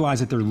has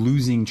realized that they're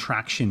losing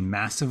traction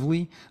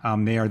massively.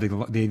 They are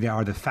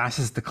the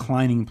fastest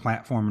declining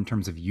platform in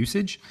terms of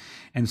usage.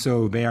 And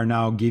so they are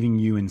now giving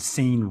you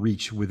insane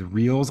reach with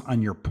Reels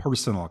on your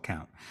personal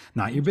account,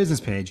 not your business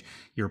page,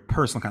 your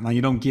personal account. Now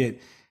you don't get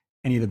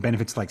any of the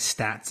benefits like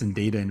stats and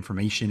data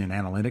information and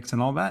analytics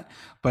and all that,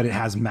 but it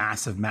has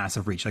massive,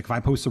 massive reach. Like if I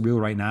post a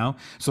reel right now,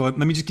 so let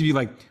me just give you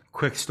like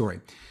quick story.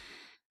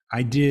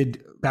 I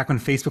did back when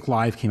Facebook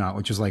Live came out,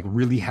 which was like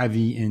really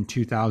heavy in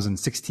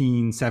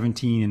 2016,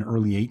 17, and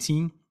early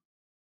 18.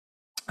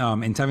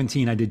 In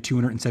 17, I did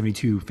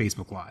 272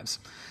 Facebook Lives.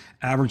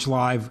 Average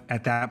live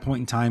at that point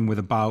in time with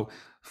about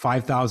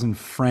 5,000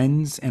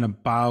 friends and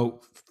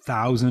about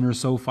 1,000 or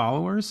so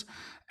followers.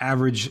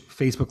 Average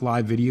Facebook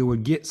Live video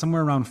would get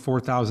somewhere around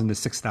 4,000 to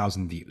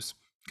 6,000 views.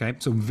 Okay,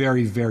 so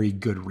very, very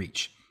good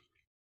reach.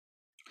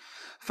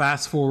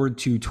 Fast forward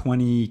to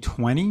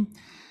 2020,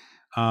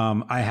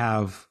 I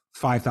have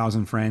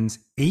 5,000 friends,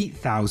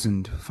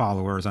 8,000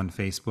 followers on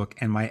Facebook,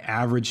 and my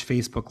average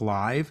Facebook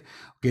Live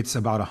gets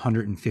about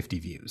 150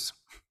 views.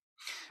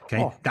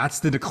 Okay, that's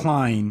the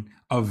decline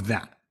of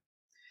that.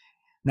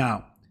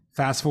 Now,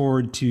 fast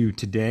forward to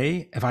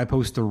today, if I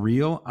post a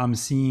reel, I'm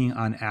seeing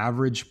on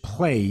average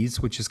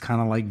plays, which is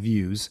kind of like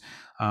views,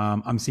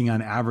 I'm seeing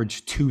on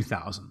average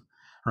 2,000,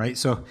 right?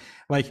 So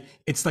like,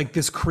 it's like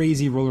this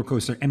crazy roller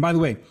coaster. And by the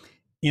way,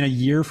 in a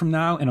year from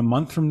now, in a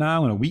month from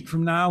now, in a week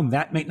from now,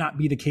 that may not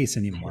be the case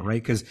anymore,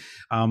 right? Because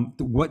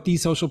what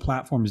these social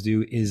platforms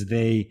do is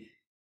they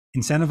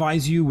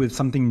incentivize you with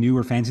something new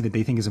or fancy that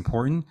they think is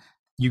important.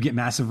 You get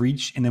massive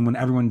reach, and then when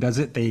everyone does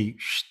it, they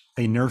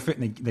nerf it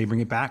and they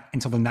bring it back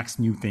until the next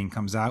new thing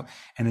comes out,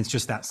 and it's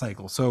just that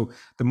cycle. So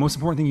the most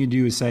important thing you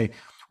do is say,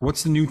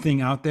 what's the new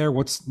thing out there?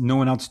 What's no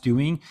one else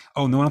doing?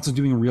 Oh, no one else is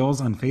doing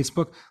Reels on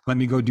Facebook. Let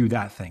me go do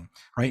that thing,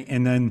 right?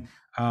 And then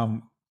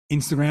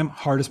Instagram,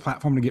 hardest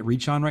platform to get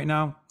reach on right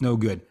now, no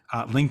good.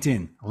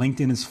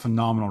 LinkedIn is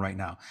phenomenal right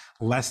now.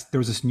 There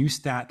was this new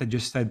stat that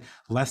just said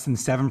less than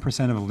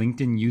 7% of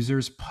LinkedIn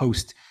users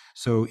post.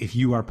 So if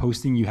you are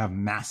posting, you have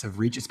massive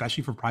reach,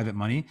 especially for private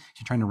money. If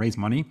you're trying to raise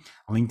money,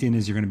 LinkedIn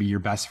is going to be your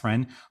best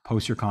friend.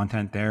 Post your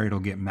content there. It'll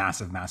get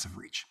massive, massive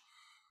reach.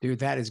 Dude,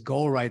 that is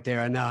gold right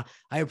there. And I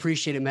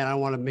appreciate it, man. I don't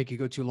want to make you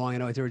go too long. I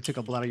know it took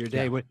up a lot of your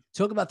day, but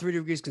talk about 3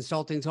 Degrees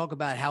Consulting. Talk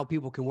about how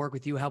people can work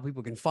with you, how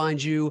people can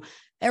find you,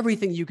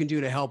 everything you can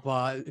do to help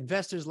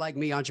investors like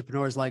me,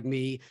 entrepreneurs like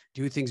me,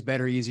 do things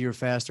better, easier,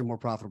 faster, more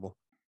profitable.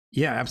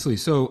 Yeah, absolutely.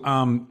 So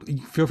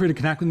feel free to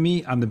connect with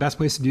me. The best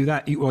place to do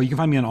that, well, you can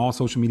find me on all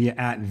social media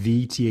at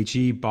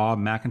THE Bob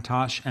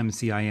McIntosh,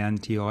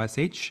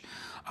 MCINTOSH.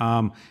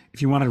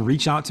 If you want to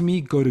reach out to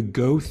me, go to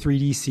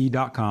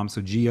go3dc.com.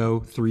 So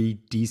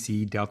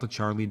go3dc Delta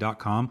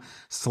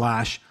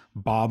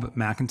Charlie.com/Bob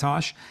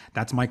McIntosh.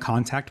 That's my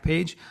contact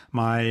page.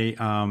 My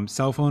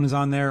cell phone is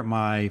on there.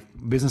 My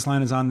business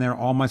line is on there.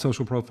 All my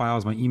social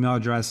profiles, my email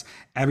address,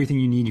 everything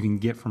you need, you can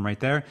get from right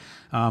there.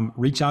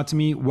 Reach out to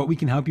me. What we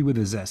can help you with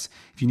is this.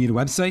 If you need a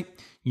website,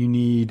 you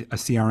need a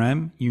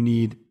CRM, you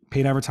need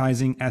paid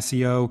advertising,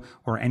 SEO,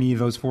 or any of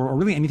those 4, or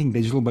really anything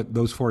digital, but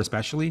those 4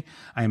 especially,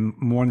 I'm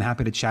more than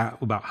happy to chat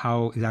about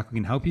how exactly we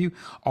can help you.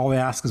 All I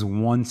ask is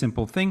one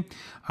simple thing.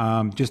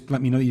 Just let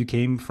me know that you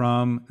came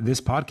from this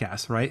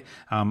podcast, right?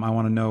 I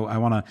want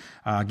to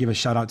give a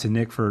shout out to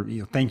Nick for,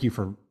 thank you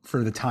for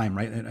the time,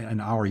 right? An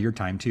hour, your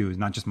time too, is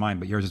not just mine,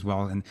 but yours as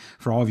well. And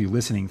for all of you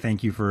listening,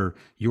 thank you for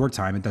your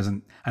time.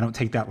 I don't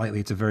take that lightly.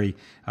 It's a very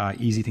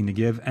easy thing to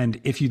give. And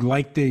if you'd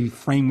like the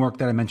framework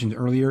that I mentioned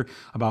earlier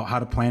about how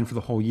to plan for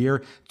the whole year,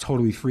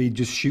 totally free.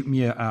 Just shoot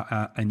me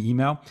an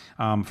email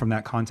from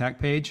that contact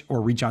page,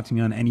 or reach out to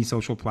me on any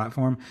social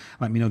platform.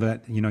 Let me know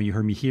that, you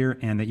heard me here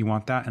and that you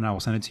want that, and I will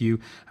send it to you.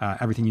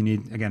 Everything you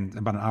need, again,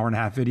 about an 1.5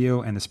 hour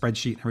video and the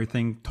spreadsheet and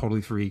everything,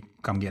 totally free.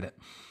 Come get it.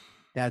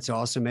 That's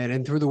awesome, man.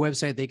 And through the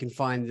website, they can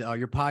find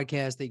your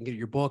podcast, they can get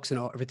your books, and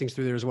everything's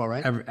through there as well,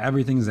 right?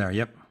 Everything's there.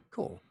 Yep.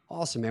 Cool.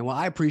 Awesome, man. Well,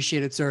 I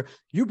appreciate it, sir.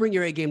 You bring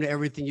your A game to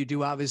everything you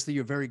do. Obviously,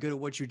 you're very good at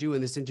what you do,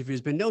 and this interview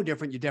has been no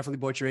different. You definitely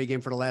brought your A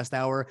game for the last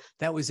hour.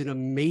 That was an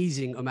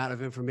amazing amount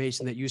of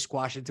information that you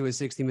squashed into a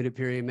 60-minute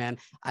period, man.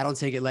 I don't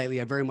take it lightly.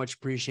 I very much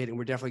appreciate it, and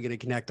we're definitely going to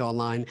connect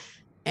online.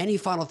 Any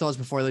final thoughts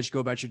before I let you go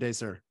about your day,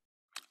 sir?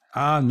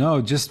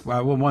 No, just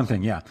one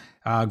thing. Yeah.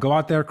 Go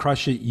out there,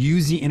 crush it,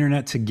 use the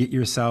internet to get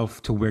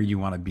yourself to where you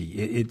want to be.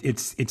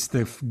 It's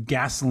the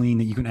gasoline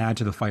that you can add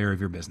to the fire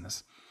of your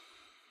business.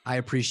 I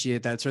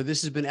appreciate that, sir.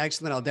 This has been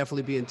excellent. I'll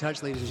definitely be in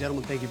touch. Ladies and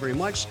gentlemen, thank you very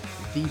much.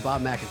 The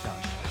Bob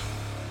McIntosh.